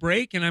have a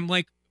break? And I'm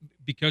like,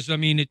 because,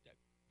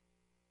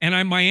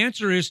 my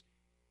answer is,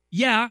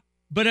 yeah,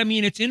 but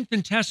it's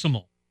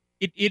infinitesimal.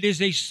 It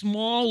is a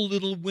small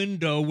little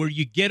window where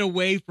you get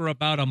away for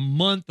about a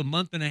month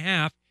and a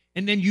half,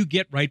 and then you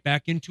get right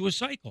back into a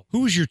cycle.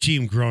 Who was your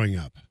team growing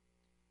up?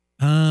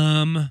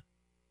 I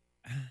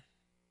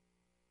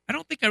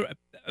don't think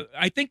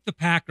I think the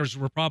Packers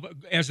were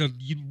probably, as a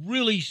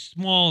really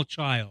small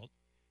child,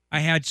 I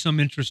had some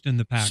interest in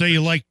the Packers. So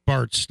you liked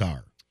Bart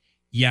Starr?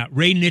 Yeah,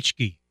 Ray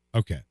Nitschke.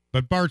 Okay,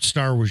 but Bart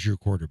Starr was your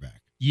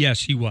quarterback?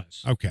 Yes, he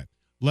was. Okay.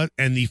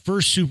 And the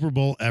first Super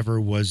Bowl ever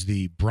was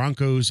the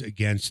Broncos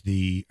against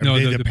the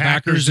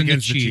Packers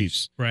against the the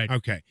Chiefs. Right.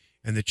 Okay.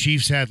 And the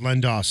Chiefs had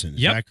Len Dawson.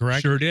 Is that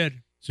correct? Sure did.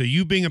 So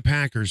you being a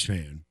Packers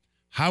fan,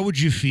 how would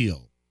you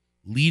feel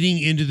leading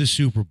into the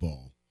Super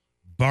Bowl,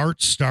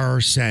 Bart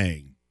Starr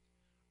saying,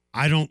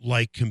 I don't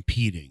like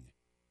competing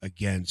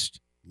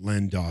against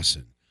Len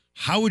Dawson?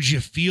 How would you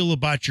feel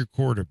about your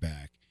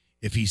quarterback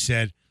if he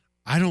said,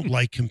 I don't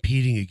like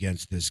competing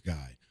against this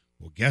guy?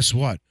 Well, guess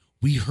what?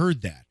 We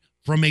heard that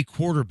from a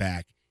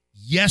quarterback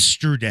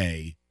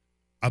yesterday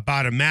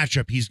about a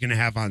matchup he's going to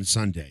have on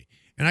Sunday.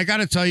 And I got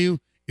to tell you,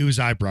 it was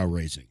eyebrow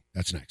raising.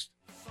 That's next.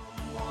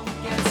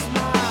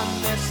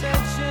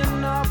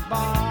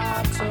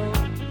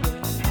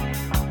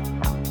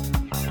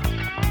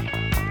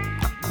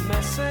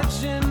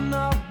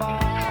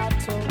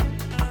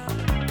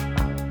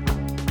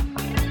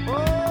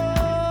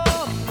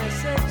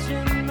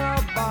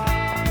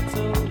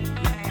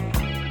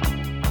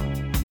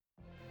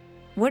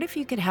 What if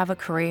you could have a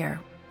career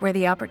where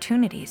the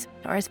opportunities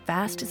are as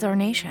vast as our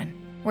nation,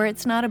 where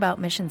it's not about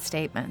mission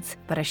statements,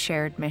 but a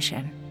shared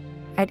mission?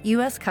 At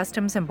U.S.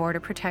 Customs and Border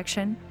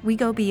Protection, we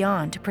go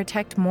beyond to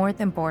protect more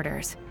than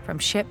borders. From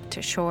ship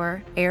to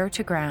shore, air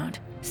to ground,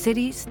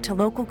 cities to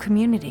local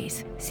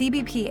communities,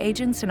 CBP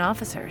agents and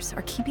officers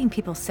are keeping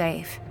people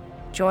safe.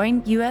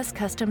 Join U.S.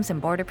 Customs and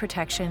Border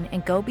Protection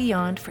and go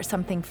beyond for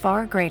something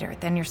far greater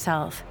than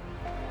yourself.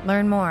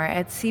 Learn more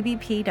at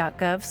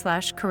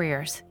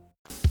cbp.gov/careers.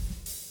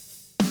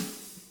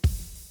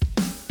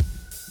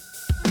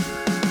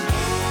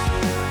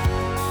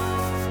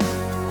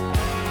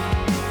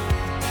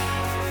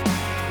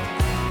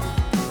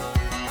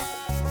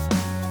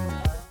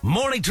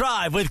 Morning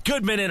Drive with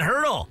Goodman and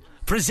Hurdle,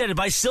 presented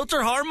by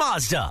Silterhar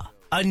Mazda.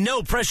 A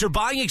no-pressure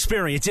buying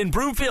experience in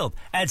Broomfield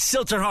at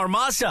Silterhar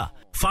Mazda.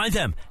 Find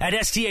them at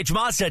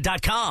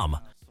sthmazda.com.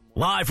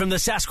 Live from the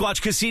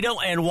Sasquatch Casino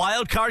and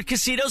Wildcard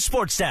Casino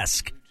Sports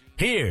Desk.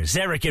 Here's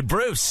Eric and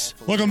Bruce.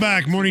 Welcome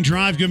back. Morning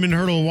Drive. Goodman and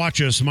Hurdle. Watch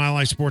us,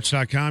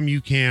 MileHighSports.com. You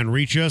can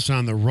reach us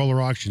on the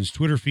Roller Auctions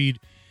Twitter feed.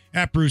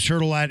 At Bruce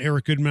Hurdle, at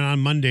Eric Goodman. On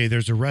Monday,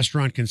 there's a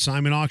restaurant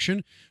consignment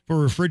auction for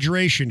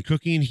refrigeration,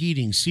 cooking and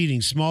heating, seating,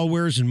 small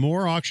wares, and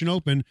more. Auction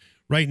open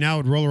right now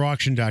at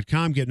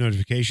rollerauction.com. Get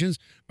notifications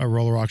by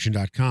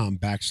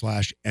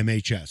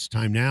rollerauction.com/MHS.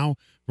 Time now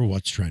for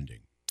What's Trending.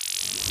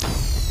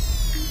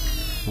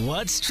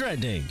 What's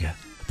trending?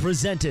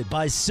 Presented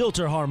by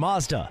Silterhar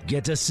Mazda.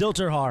 Get to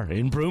Silterhar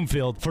in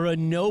Broomfield for a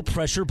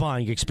no-pressure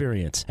buying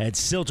experience at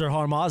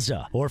Silterhar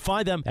Mazda or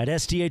find them at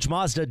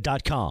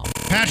sthmazda.com.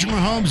 Patrick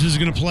Mahomes is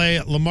going to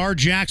play Lamar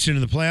Jackson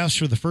in the playoffs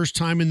for the first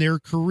time in their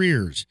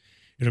careers.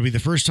 It'll be the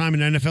first time in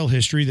NFL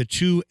history that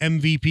two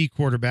MVP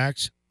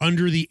quarterbacks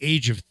under the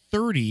age of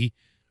 30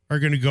 are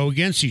going to go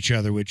against each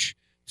other, which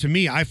to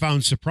me I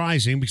found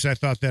surprising because I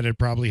thought that had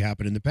probably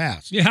happened in the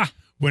past. Yeah.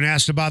 When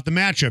asked about the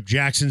matchup,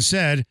 Jackson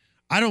said,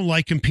 I don't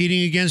like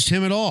competing against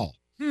him at all.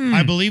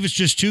 I believe it's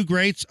just two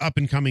greats,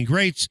 up-and-coming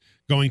greats,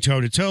 going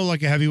toe-to-toe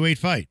like a heavyweight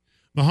fight.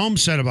 Mahomes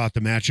said about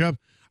the matchup,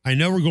 I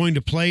know we're going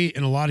to play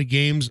in a lot of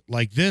games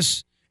like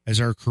this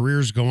as our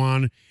careers go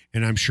on,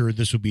 and I'm sure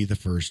this will be the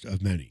first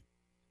of many.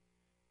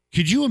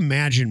 Could you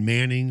imagine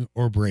Manning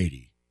or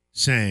Brady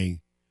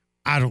saying,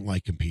 I don't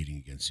like competing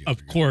against you?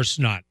 Of course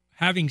not.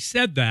 Having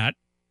said that,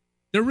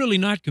 they're really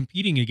not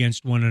competing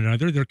against one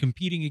another. They're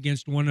competing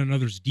against one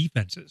another's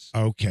defenses.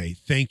 Okay,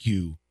 thank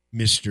you,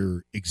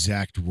 Mr.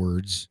 Exact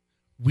Words.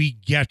 We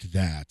get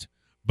that.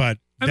 But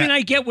I mean,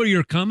 I get where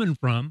you're coming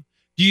from.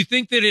 Do you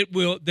think that it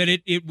will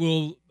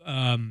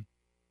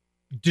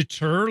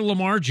deter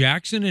Lamar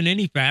Jackson in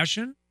any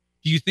fashion?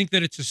 Do you think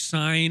that it's a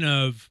sign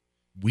of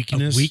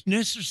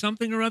weakness or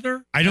something or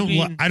other? I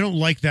don't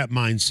like that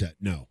mindset.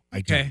 No, I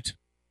don't.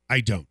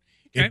 Okay.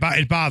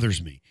 It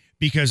bothers me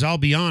because I'll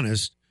be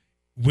honest,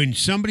 when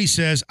somebody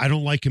says I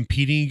don't like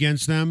competing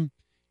against them,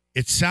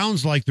 it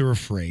sounds like they're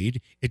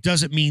afraid. It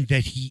doesn't mean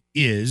that he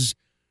is.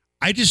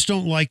 I just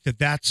don't like that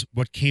that's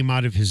what came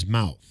out of his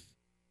mouth.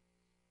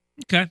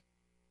 Okay.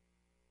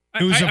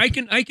 I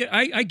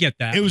get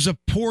that. It was a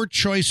poor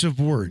choice of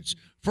words.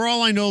 For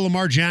all I know,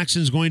 Lamar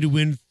Jackson's going to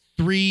win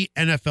 3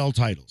 NFL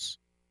titles.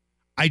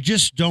 I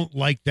just don't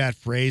like that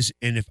phrase.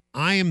 And if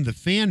I am the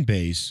fan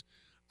base,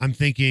 I'm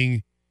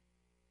thinking,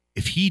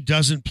 if he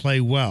doesn't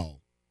play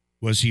well,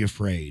 was he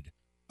afraid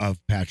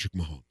of Patrick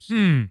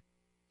Mahomes?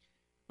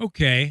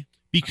 Okay.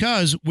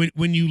 Because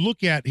when you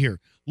look at here,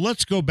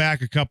 let's go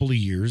back a couple of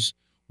years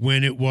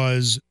when it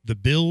was the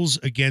Bills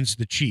against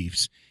the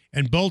Chiefs,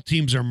 and both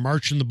teams are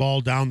marching the ball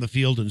down the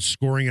field and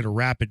scoring at a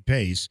rapid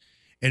pace,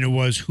 and it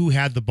was who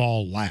had the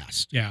ball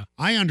last. Yeah.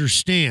 I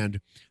understand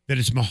that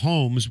it's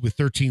Mahomes with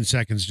 13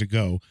 seconds to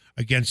go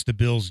against the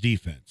Bills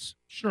defense.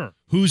 Sure.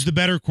 Who's the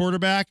better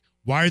quarterback?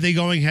 Why are they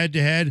going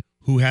head-to-head?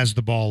 Who has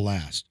the ball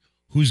last?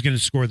 Who's going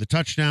to score the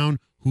touchdown?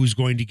 Who's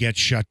going to get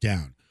shut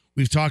down?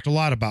 We've talked a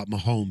lot about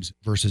Mahomes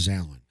versus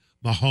Allen,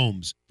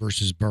 Mahomes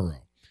versus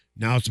Burrow.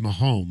 Now it's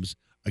Mahomes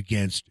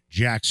against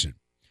Jackson.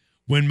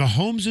 When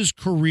Mahomes'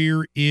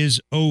 career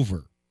is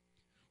over,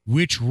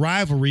 which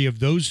rivalry of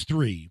those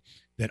 3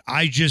 that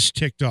I just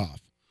ticked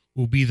off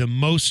will be the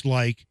most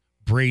like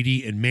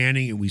Brady and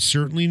Manning? And we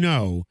certainly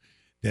know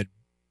that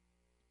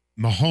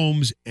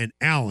Mahomes and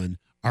Allen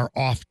are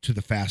off to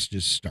the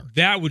fastest start.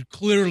 That would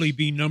clearly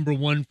be number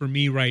 1 for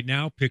me right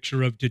now,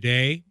 picture of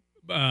today.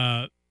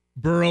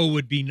 Burrow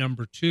would be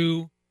number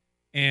 2.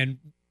 And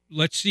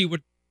let's see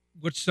what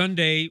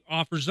Sunday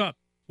offers up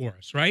for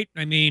us, right?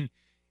 I mean,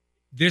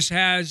 this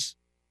has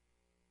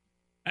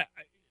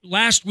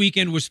last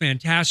weekend was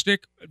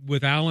fantastic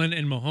with Allen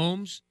and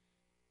Mahomes.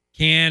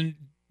 Can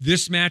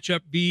this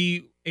matchup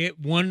be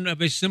one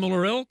of a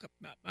similar ilk?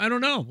 I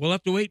don't know. We'll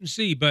have to wait and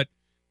see. But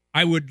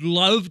I would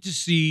love to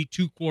see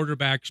 2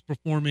 quarterbacks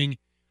performing.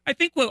 I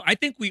think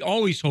we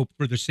always hope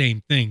for the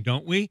same thing,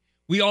 don't we?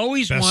 We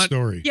always Best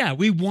story. Yeah,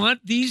 we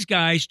want these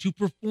guys to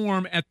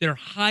perform at their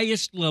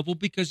highest level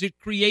because it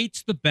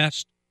creates the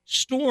best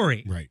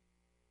story. Right.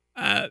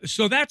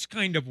 So that's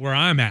kind of where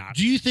I'm at.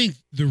 Do you think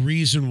the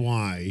reason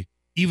why,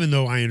 even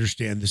though I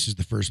understand this is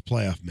the first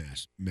playoff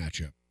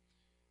matchup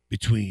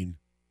between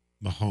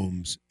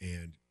Mahomes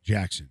and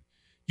Jackson,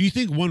 do you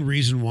think one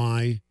reason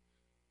why,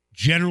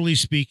 generally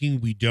speaking,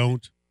 we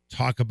don't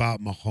talk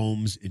about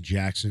Mahomes and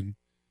Jackson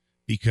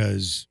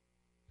because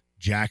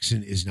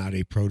Jackson is not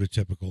a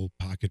prototypical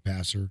pocket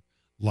passer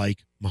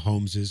like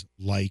Mahomes is,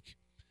 like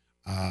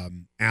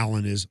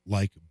Allen is,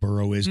 like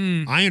Burrow is?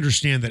 I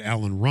understand that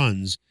Allen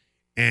runs,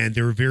 and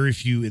there are very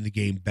few in the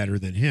game better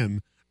than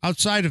him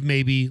outside of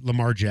maybe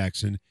Lamar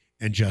Jackson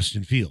and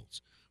Justin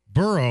Fields.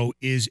 Burrow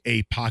is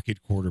a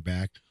pocket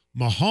quarterback.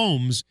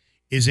 Mahomes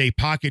is a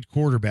pocket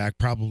quarterback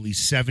probably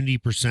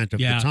 70% of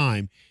the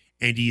time,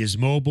 and he is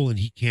mobile and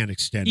he can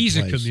extend He's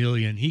plays. a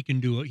chameleon. He can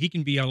do it. He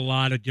can be a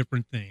lot of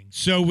different things.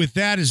 So with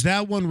that, is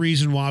that one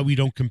reason why we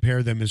don't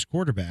compare them as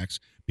quarterbacks?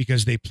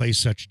 Because they play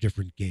such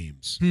different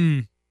games.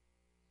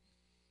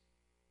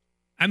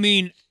 I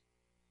mean,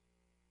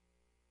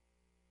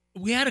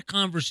 we had a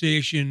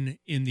conversation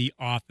in the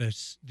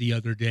office the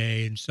other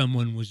day, and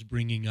someone was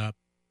bringing up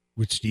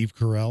With Steve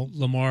Carell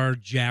Lamar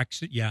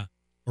Jackson. Yeah.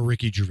 or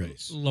Ricky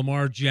Gervais?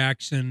 Lamar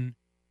Jackson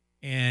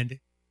and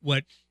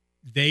what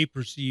they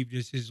perceived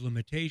as his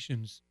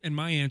limitations. And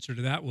my answer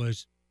to that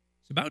was,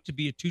 it's about to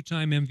be a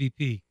 2-time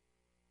MVP.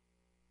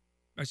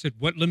 I said,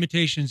 what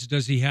limitations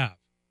does he have?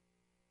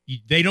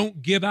 They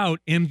don't give out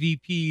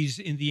MVPs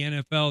in the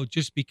NFL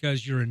just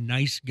because you're a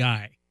nice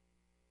guy.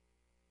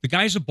 The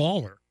guy's a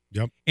baller.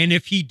 Yep. And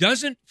if he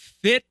doesn't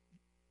fit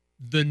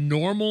the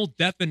normal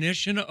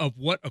definition of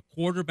what a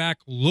quarterback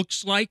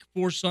looks like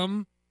for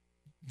some,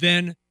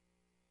 then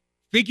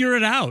figure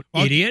it out,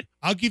 idiot.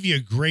 I'll give you a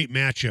great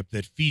matchup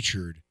that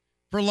featured,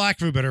 for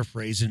lack of a better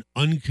phrase, an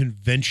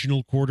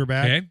unconventional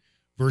quarterback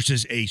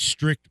versus a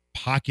strict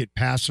pocket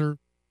passer.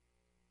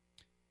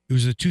 It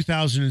was the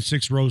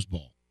 2006 Rose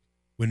Bowl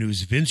when it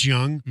was Vince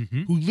Young,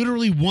 who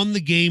literally won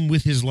the game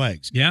with his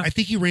legs. Yeah. I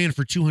think he ran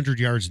for 200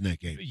 yards in that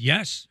game.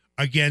 Yes.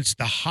 Against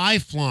the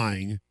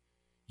high-flying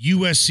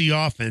USC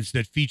offense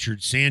that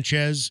featured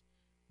Sanchez,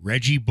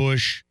 Reggie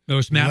Bush,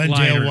 Matt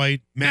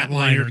White, Matt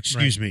Leinart,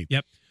 excuse me.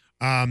 Yep.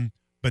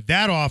 But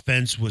that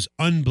offense was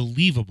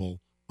unbelievable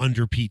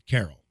under Pete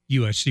Carroll.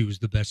 USC was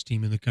the best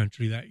team in the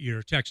country that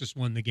year. Texas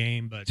won the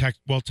game, but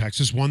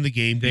Texas won the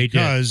game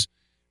because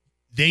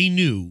they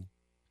knew,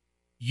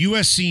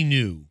 USC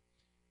knew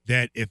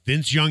that if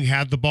Vince Young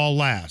had the ball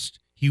last,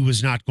 he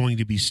was not going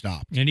to be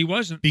stopped. And he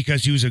wasn't.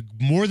 Because he was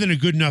more than a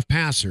good enough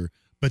passer,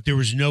 but there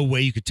was no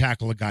way you could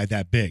tackle a guy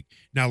that big.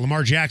 Now,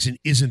 Lamar Jackson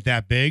isn't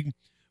that big,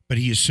 but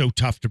he is so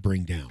tough to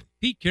bring down.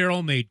 Pete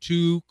Carroll made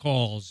 2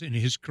 calls in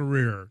his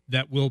career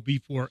that will be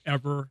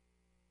forever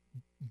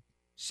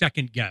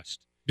second-guessed.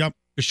 Yep.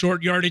 The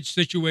short yardage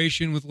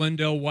situation with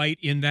Lindell White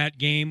in that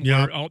game,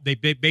 yep. where they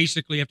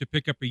basically have to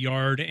pick up a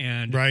yard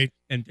and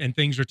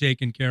things are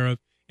taken care of.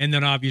 And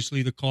then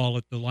obviously the call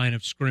at the line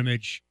of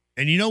scrimmage.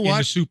 And you know what? In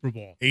the Super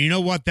Bowl. And you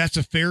know what? That's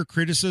a fair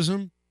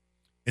criticism.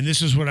 And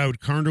this is what I would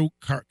counter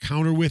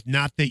with.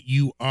 Not that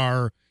you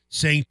are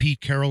saying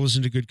Pete Carroll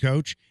isn't a good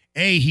coach.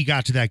 He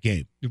got to that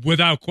game.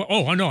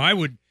 I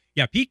would.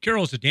 Yeah, Pete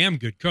Carroll's a damn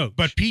good coach.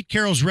 But Pete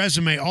Carroll's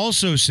resume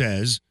also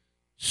says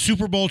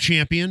Super Bowl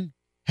champion,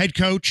 head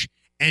coach,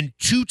 and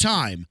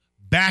two-time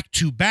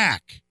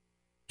back-to-back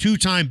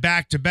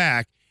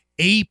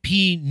AP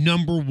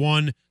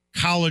 #1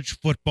 college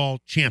football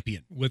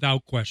champion.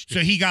 Without question.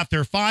 So he got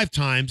there 5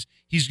 times.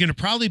 He's going to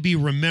probably be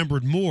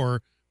remembered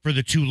more for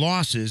the 2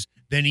 losses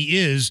than he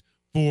is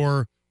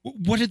for,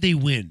 what did they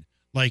win?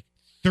 Like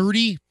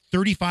 30,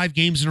 35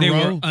 games in a row?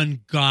 They were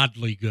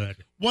ungodly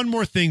good. One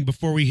more thing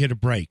before we hit a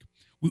break.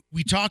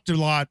 We talked a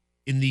lot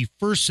in the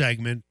first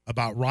segment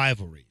about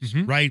rivalries,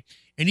 right?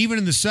 And even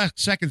in the second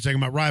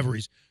segment about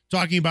rivalries,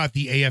 talking about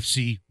the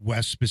AFC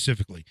West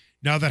specifically,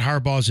 now that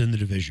Harbaugh's in the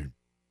division.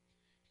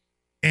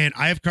 And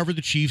I have covered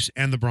the Chiefs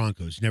and the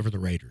Broncos, never the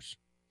Raiders.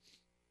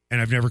 And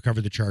I've never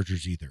covered the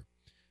Chargers either.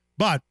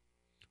 But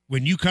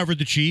when you covered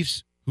the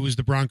Chiefs, who is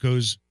the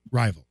Broncos'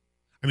 rival?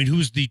 I mean,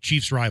 who's the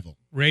Chiefs' rival?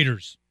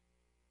 Raiders.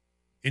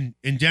 In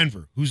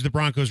Denver, who's the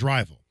Broncos'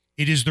 rival?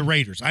 It is the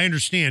Raiders. I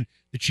understand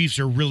the Chiefs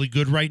are really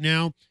good right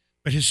now,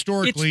 but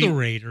historically, it's the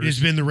Raiders. It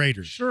has been the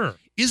Raiders. Sure.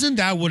 Isn't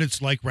that what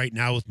it's like right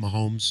now with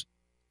Mahomes?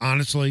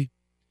 Honestly?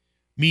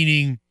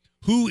 Meaning,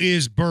 who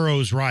is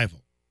Burrow's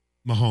rival?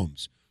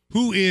 Mahomes.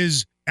 Who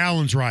is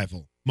Allen's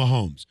rival?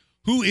 Mahomes.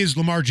 Who is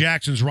Lamar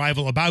Jackson's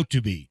rival about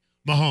to be?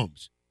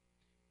 Mahomes.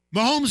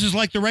 Mahomes is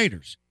like the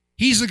Raiders.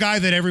 He's the guy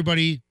that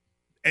everybody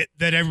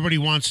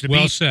wants to be.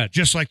 Well said.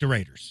 Just like the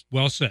Raiders.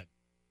 Well said.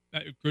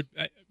 Good.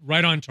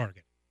 Right on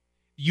target.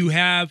 You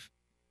have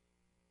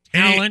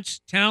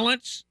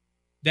talents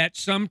that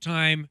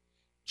sometime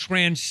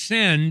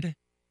transcend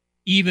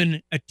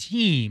even a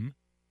team.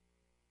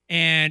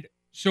 And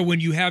so when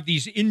you have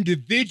these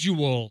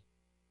individual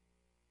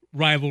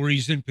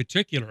rivalries in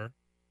particular,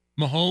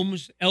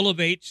 Mahomes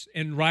elevates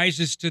and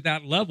rises to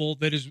that level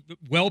that is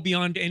well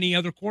beyond any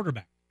other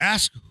quarterback.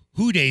 Ask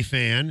Houday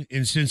fan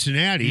in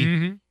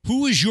Cincinnati,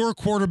 who is your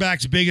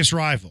quarterback's biggest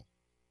rival?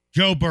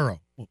 Joe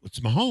Burrow. Well, it's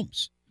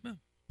Mahomes. No.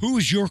 Who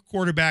is your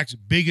quarterback's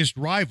biggest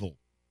rival?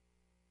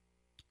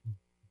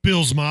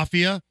 Bills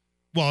Mafia?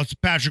 Well, it's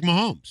Patrick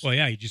Mahomes. Well,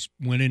 yeah, he just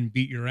went in and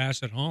beat your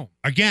ass at home.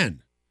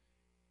 Again,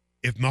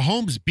 if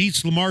Mahomes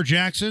beats Lamar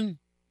Jackson,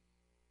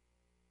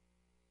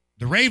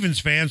 the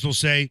Ravens fans will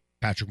say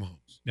Patrick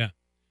Mahomes. Yeah.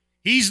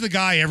 He's the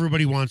guy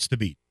everybody wants to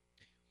beat.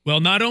 Well,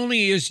 not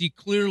only is he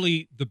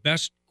clearly the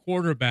best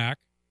quarterback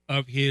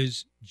of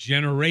his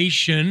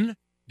generation,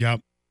 yep,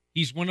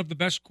 he's one of the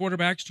best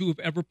quarterbacks to have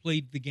ever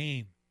played the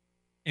game,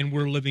 and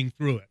we're living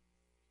through it.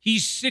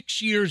 He's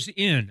 6 years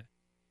in,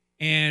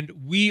 and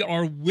we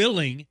are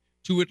willing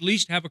to at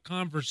least have a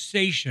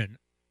conversation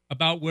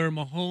about where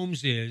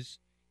Mahomes is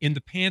in the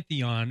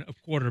pantheon of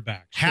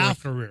quarterbacks for a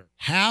career.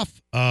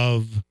 Half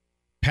of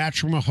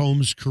Patrick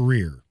Mahomes'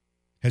 career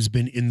has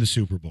been in the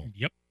Super Bowl.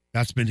 Yep.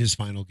 That's been his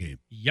final game.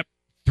 Yep.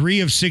 3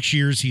 of 6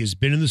 years he has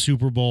been in the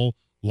Super Bowl,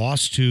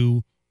 lost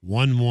 2,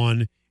 won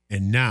 1,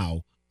 and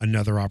now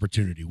another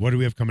opportunity. What do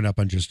we have coming up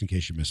on Just In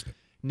Case You Missed It?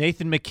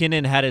 Nathan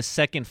MacKinnon had his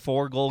second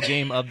 4-goal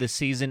game of the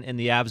season in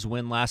the Avs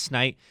win last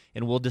night,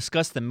 and we'll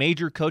discuss the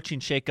major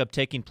coaching shakeup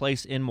taking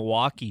place in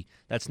Milwaukee.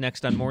 That's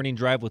next on Morning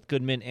Drive with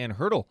Goodman and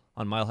Hurdle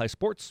on Mile High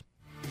Sports.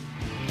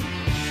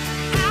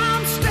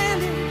 I'm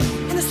standing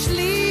in the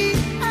sleet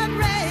and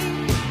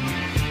rain.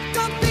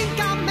 Don't think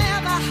I'm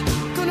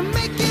ever gonna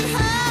make it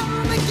home.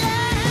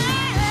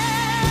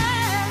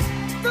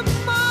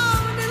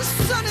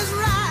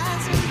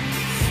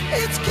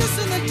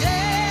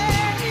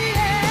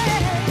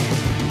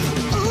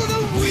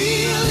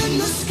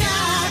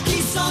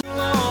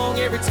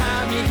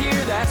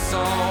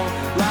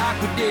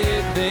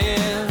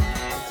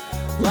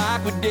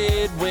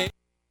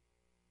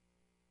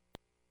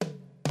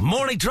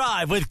 Morning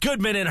Drive with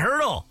Goodman and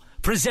Hurdle,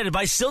 presented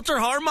by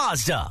Silterhar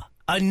Mazda.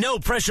 A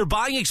no-pressure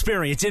buying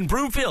experience in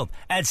Broomfield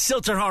at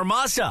Silterhar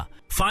Mazda.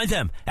 Find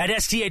them at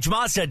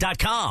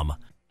sthmazda.com.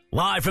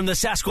 Live from the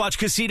Sasquatch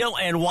Casino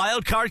and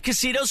Wildcard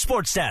Casino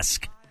Sports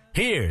Desk.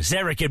 Here's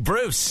Eric and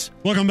Bruce.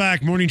 Welcome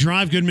back. Morning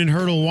Drive. Goodman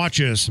Hurdle. Watch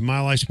us.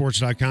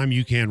 MileHighSports.com.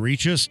 You can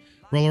reach us.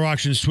 Roller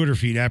Auctions Twitter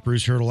feed at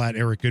Bruce Hurdle at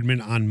Eric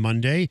Goodman on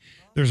Monday.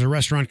 There's a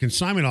restaurant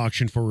consignment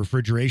auction for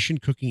refrigeration,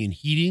 cooking, and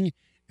heating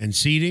and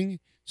seating,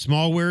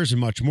 small wares,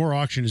 and much more.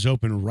 Auction is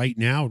open right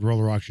now at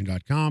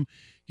rollerauction.com.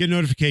 Get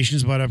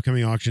notifications about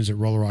upcoming auctions at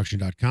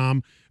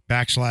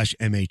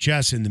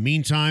rollerauction.com/MHS. In the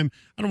meantime,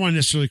 I don't want to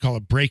necessarily call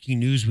it breaking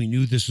news. We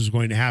knew this was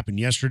going to happen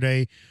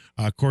yesterday.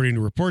 According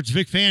to reports,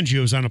 Vic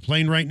Fangio is on a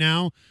plane right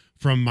now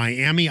from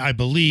Miami, I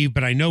believe,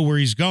 but I know where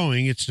he's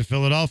going. It's to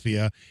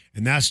Philadelphia,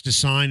 and that's to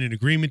sign an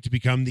agreement to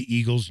become the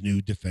Eagles'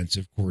 new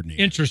defensive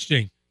coordinator.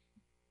 Interesting.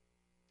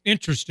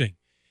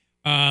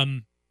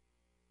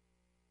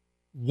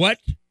 What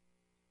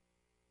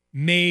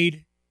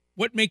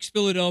makes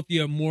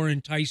Philadelphia more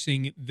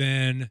enticing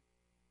than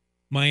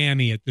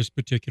Miami at this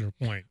particular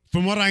point?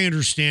 From what I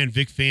understand,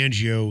 Vic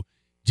Fangio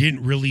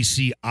didn't really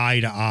see eye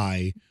to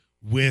eye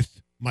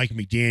with Mike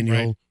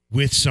McDaniel, right,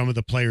 with some of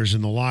the players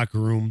in the locker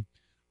room.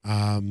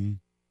 And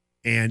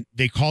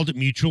they called it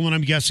mutual, and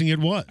I'm guessing it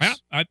was.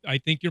 I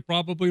think you're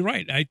probably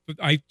right.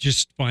 I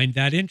just find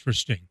that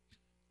interesting.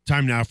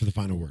 Time now for the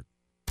final word.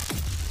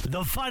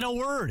 The final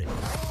word.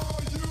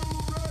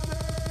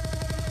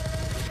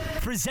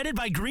 Presented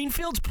by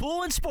Greenfield's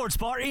Pool and Sports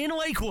Bar in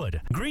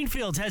Lakewood.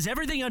 Greenfield's has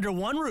everything under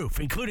one roof,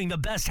 including the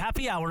best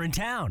happy hour in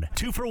town.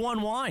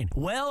 2-for-1 wine,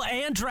 well,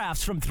 and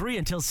drafts from 3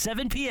 until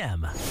 7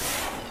 p.m.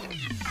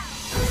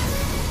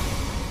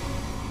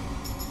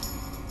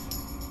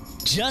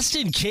 Just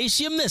in case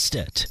you missed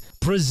it.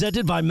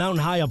 Presented by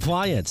Mountain High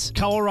Appliance,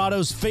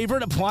 Colorado's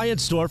favorite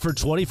appliance store for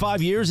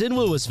 25 years in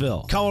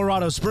Louisville,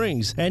 Colorado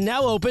Springs, and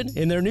now open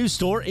in their new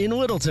store in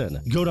Littleton.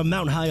 Go to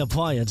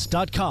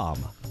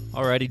mountainhighappliance.com.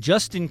 Alrighty,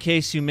 just in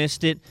case you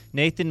missed it,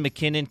 Nathan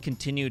MacKinnon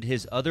continued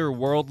his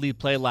otherworldly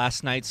play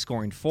last night,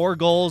 scoring 4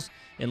 goals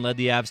and led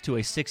the Avs to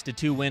a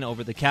 6-2 win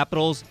over the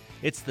Capitals.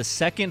 It's the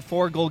second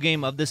 4-goal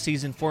game of the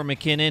season for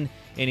MacKinnon,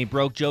 and he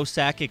broke Joe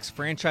Sakic's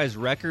franchise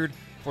record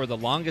for the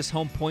longest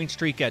home point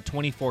streak at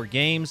 24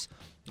 games.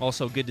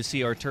 Also good to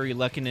see Arturi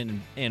Lehkonen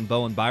and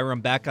Bowen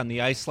Byram back on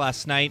the ice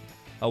last night.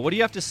 What do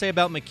you have to say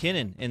about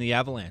MacKinnon and the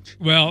Avalanche?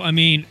 Well, I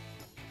mean,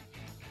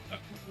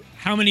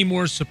 how many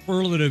more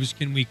superlatives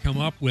can we come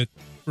up with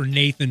for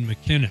Nathan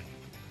MacKinnon?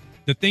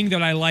 The thing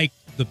that I liked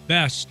the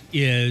best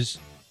is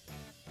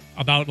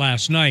about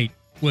last night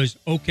was,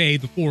 okay,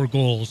 the 4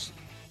 goals.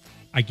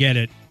 I get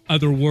it.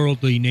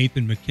 Otherworldly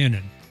Nathan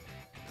MacKinnon.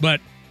 But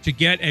to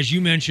get, as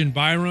you mentioned,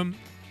 Byram,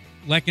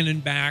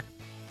 Lehkonen back.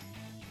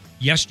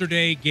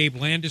 Yesterday, Gabe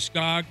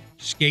Landeskog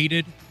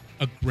skated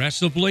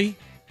aggressively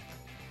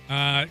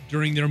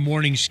during their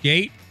morning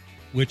skate,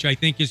 which I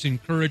think is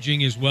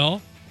encouraging as well.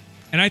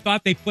 And I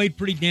thought they played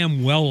pretty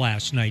damn well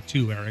last night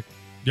too, Eric.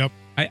 Yep.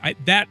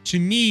 That to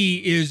me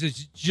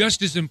is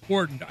just as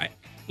important.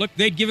 Look,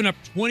 they'd given up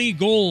 20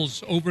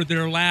 goals over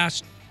their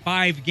last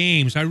 5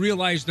 games. I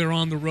realize they're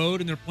on the road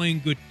and they're playing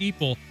good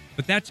people,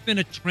 but that's been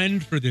a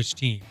trend for this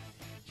team.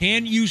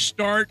 Can you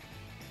start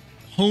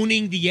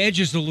honing the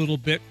edges a little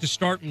bit to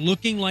start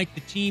looking like the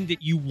team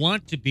that you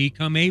want to be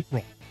come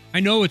April? I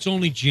know it's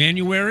only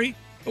January,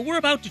 but we're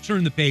about to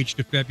turn the page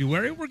to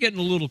February. We're getting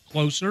a little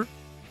closer.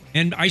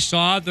 And I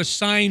saw the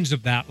signs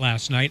of that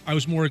last night. I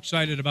was more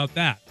excited about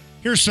that.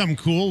 Here's something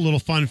cool, a little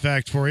fun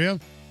fact for you.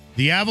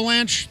 The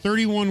Avalanche,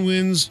 31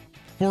 wins,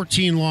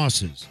 14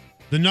 losses.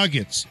 The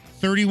Nuggets,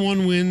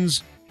 31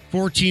 wins,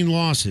 14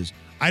 losses.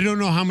 I don't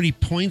know how many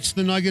points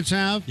the Nuggets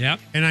have. Yep.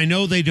 And I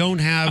know they don't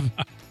have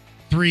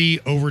 3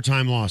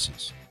 overtime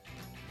losses.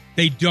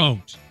 They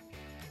don't.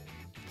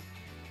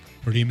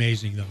 Pretty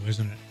amazing, though,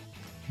 isn't it?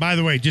 By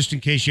the way, just in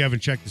case you haven't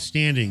checked the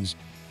standings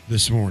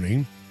this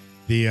morning,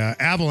 the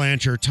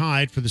Avalanche are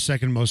tied for the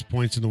second most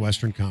points in the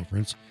Western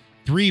Conference,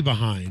 3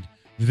 behind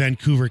the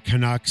Vancouver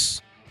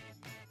Canucks,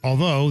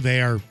 although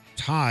they are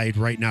tied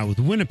right now with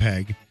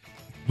Winnipeg.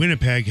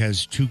 Winnipeg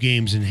has 2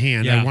 games in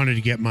hand. Yeah. I wanted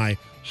to get my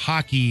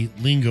hockey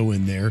lingo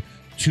in there,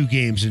 2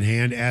 games in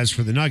hand. As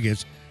for the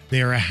Nuggets,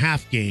 they are a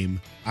half game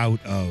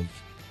out of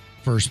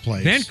first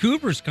place.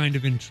 Vancouver's kind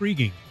of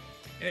intriguing.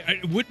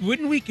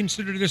 Wouldn't we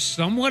consider this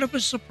somewhat of a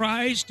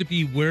surprise to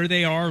be where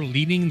they are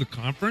leading the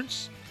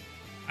conference?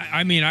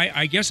 I mean,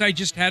 I guess I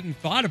just hadn't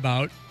thought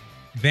about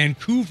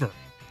Vancouver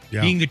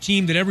being the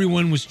team that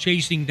everyone was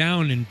chasing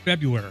down in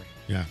February.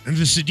 Yeah, and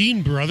the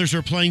Sedin brothers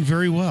are playing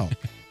very well.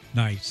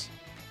 Nice.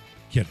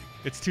 Kidding.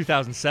 It's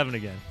 2007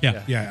 again.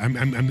 Yeah.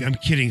 I'm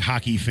kidding,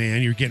 hockey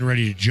fan. You're getting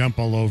ready to jump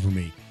all over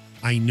me.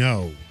 I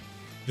know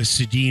the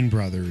Sedin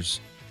brothers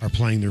are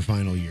playing their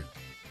final year.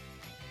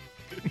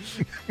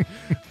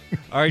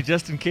 All right,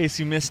 just in case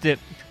you missed it,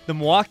 the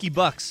Milwaukee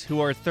Bucks,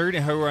 who are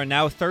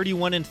now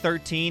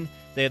 31-13,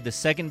 they have the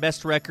second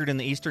best record in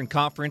the Eastern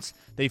Conference.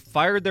 They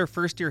fired their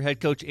first-year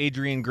head coach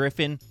Adrian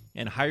Griffin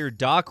and hired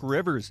Doc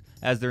Rivers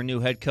as their new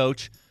head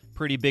coach.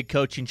 Pretty big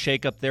coaching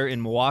shakeup there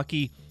in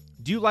Milwaukee.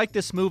 Do you like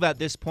this move at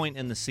this point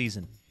in the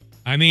season?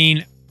 I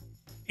mean,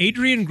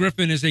 Adrian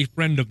Griffin is a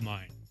friend of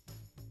mine.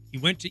 He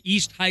went to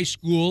East High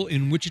School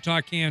in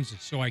Wichita,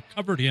 Kansas, so I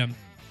covered him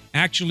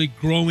actually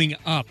growing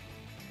up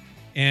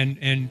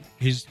and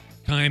his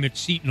time at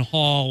Seton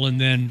Hall, and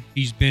then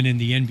he's been in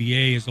the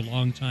NBA as a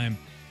longtime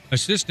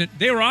assistant.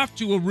 They were off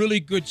to a really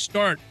good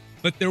start,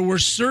 but there were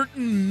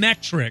certain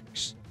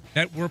metrics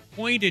that were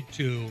pointed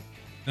to,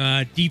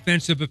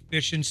 defensive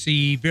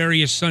efficiency,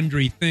 various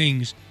sundry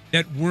things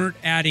that weren't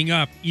adding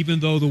up, even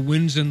though the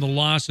wins and the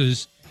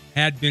losses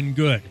had been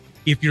good.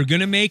 If you're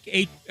going to make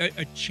a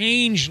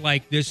change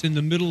like this in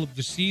the middle of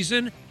the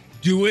season,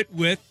 do it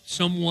with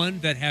someone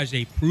that has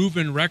a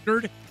proven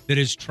record, that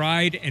is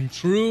tried and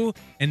true,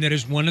 and that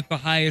is won at the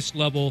highest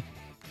level.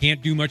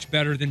 Can't do much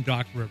better than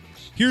Doc Rivers.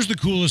 Here's the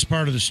coolest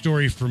part of the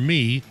story for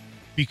me,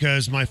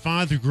 because my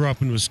father grew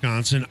up in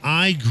Wisconsin.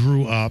 I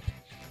grew up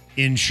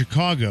in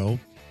Chicago.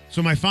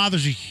 So my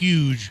father's a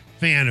huge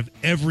fan of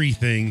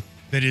everything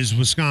that is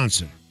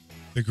Wisconsin.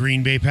 The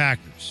Green Bay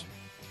Packers,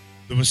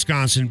 the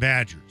Wisconsin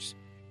Badgers,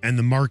 and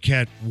the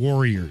Marquette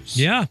Warriors.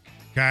 Yeah.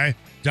 Okay.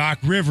 Doc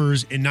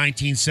Rivers in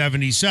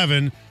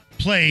 1977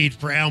 played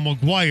for Al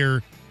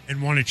McGuire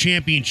and won a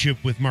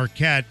championship with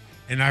Marquette,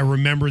 and I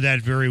remember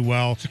that very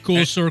well. It's a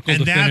cool circle and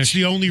to that's finish.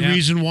 the only Yeah.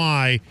 reason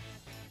why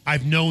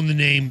I've known the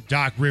name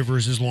Doc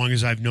Rivers as long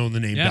as I've known the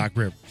name Doc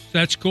Rivers.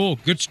 That's cool.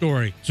 Good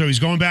story. So he's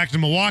going back to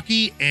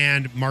Milwaukee,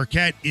 and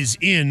Marquette is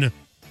in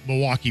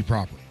Milwaukee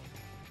proper.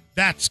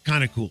 That's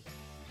kind of cool.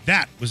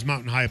 That was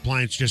Mountain High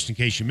Appliance, just in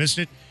case you missed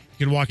it.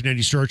 You can walk in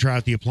any store, try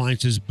out the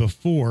appliances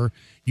before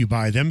you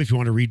buy them. If you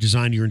want to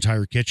redesign your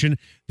entire kitchen,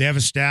 they have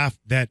a staff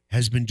that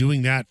has been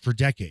doing that for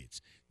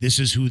decades. This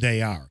is who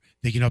they are.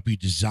 They can help you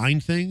design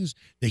things.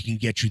 They can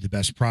get you the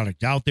best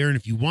product out there. And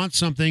if you want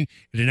something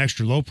at an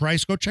extra low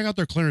price, go check out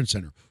their clearance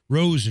center.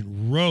 Rows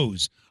and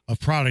rows of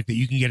product that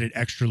you can get at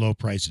extra low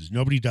prices.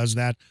 Nobody does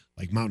that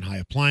like Mountain High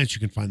Appliance. You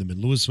can find them in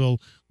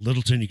Louisville,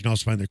 Littleton. You can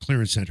also find their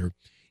clearance center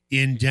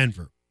in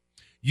Denver.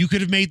 You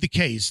could have made the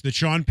case that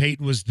Sean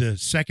Payton was the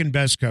second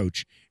best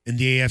coach in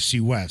the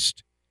AFC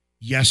West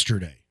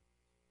yesterday.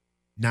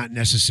 Not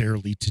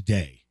necessarily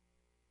today.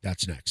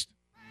 That's next.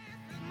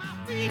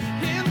 My feet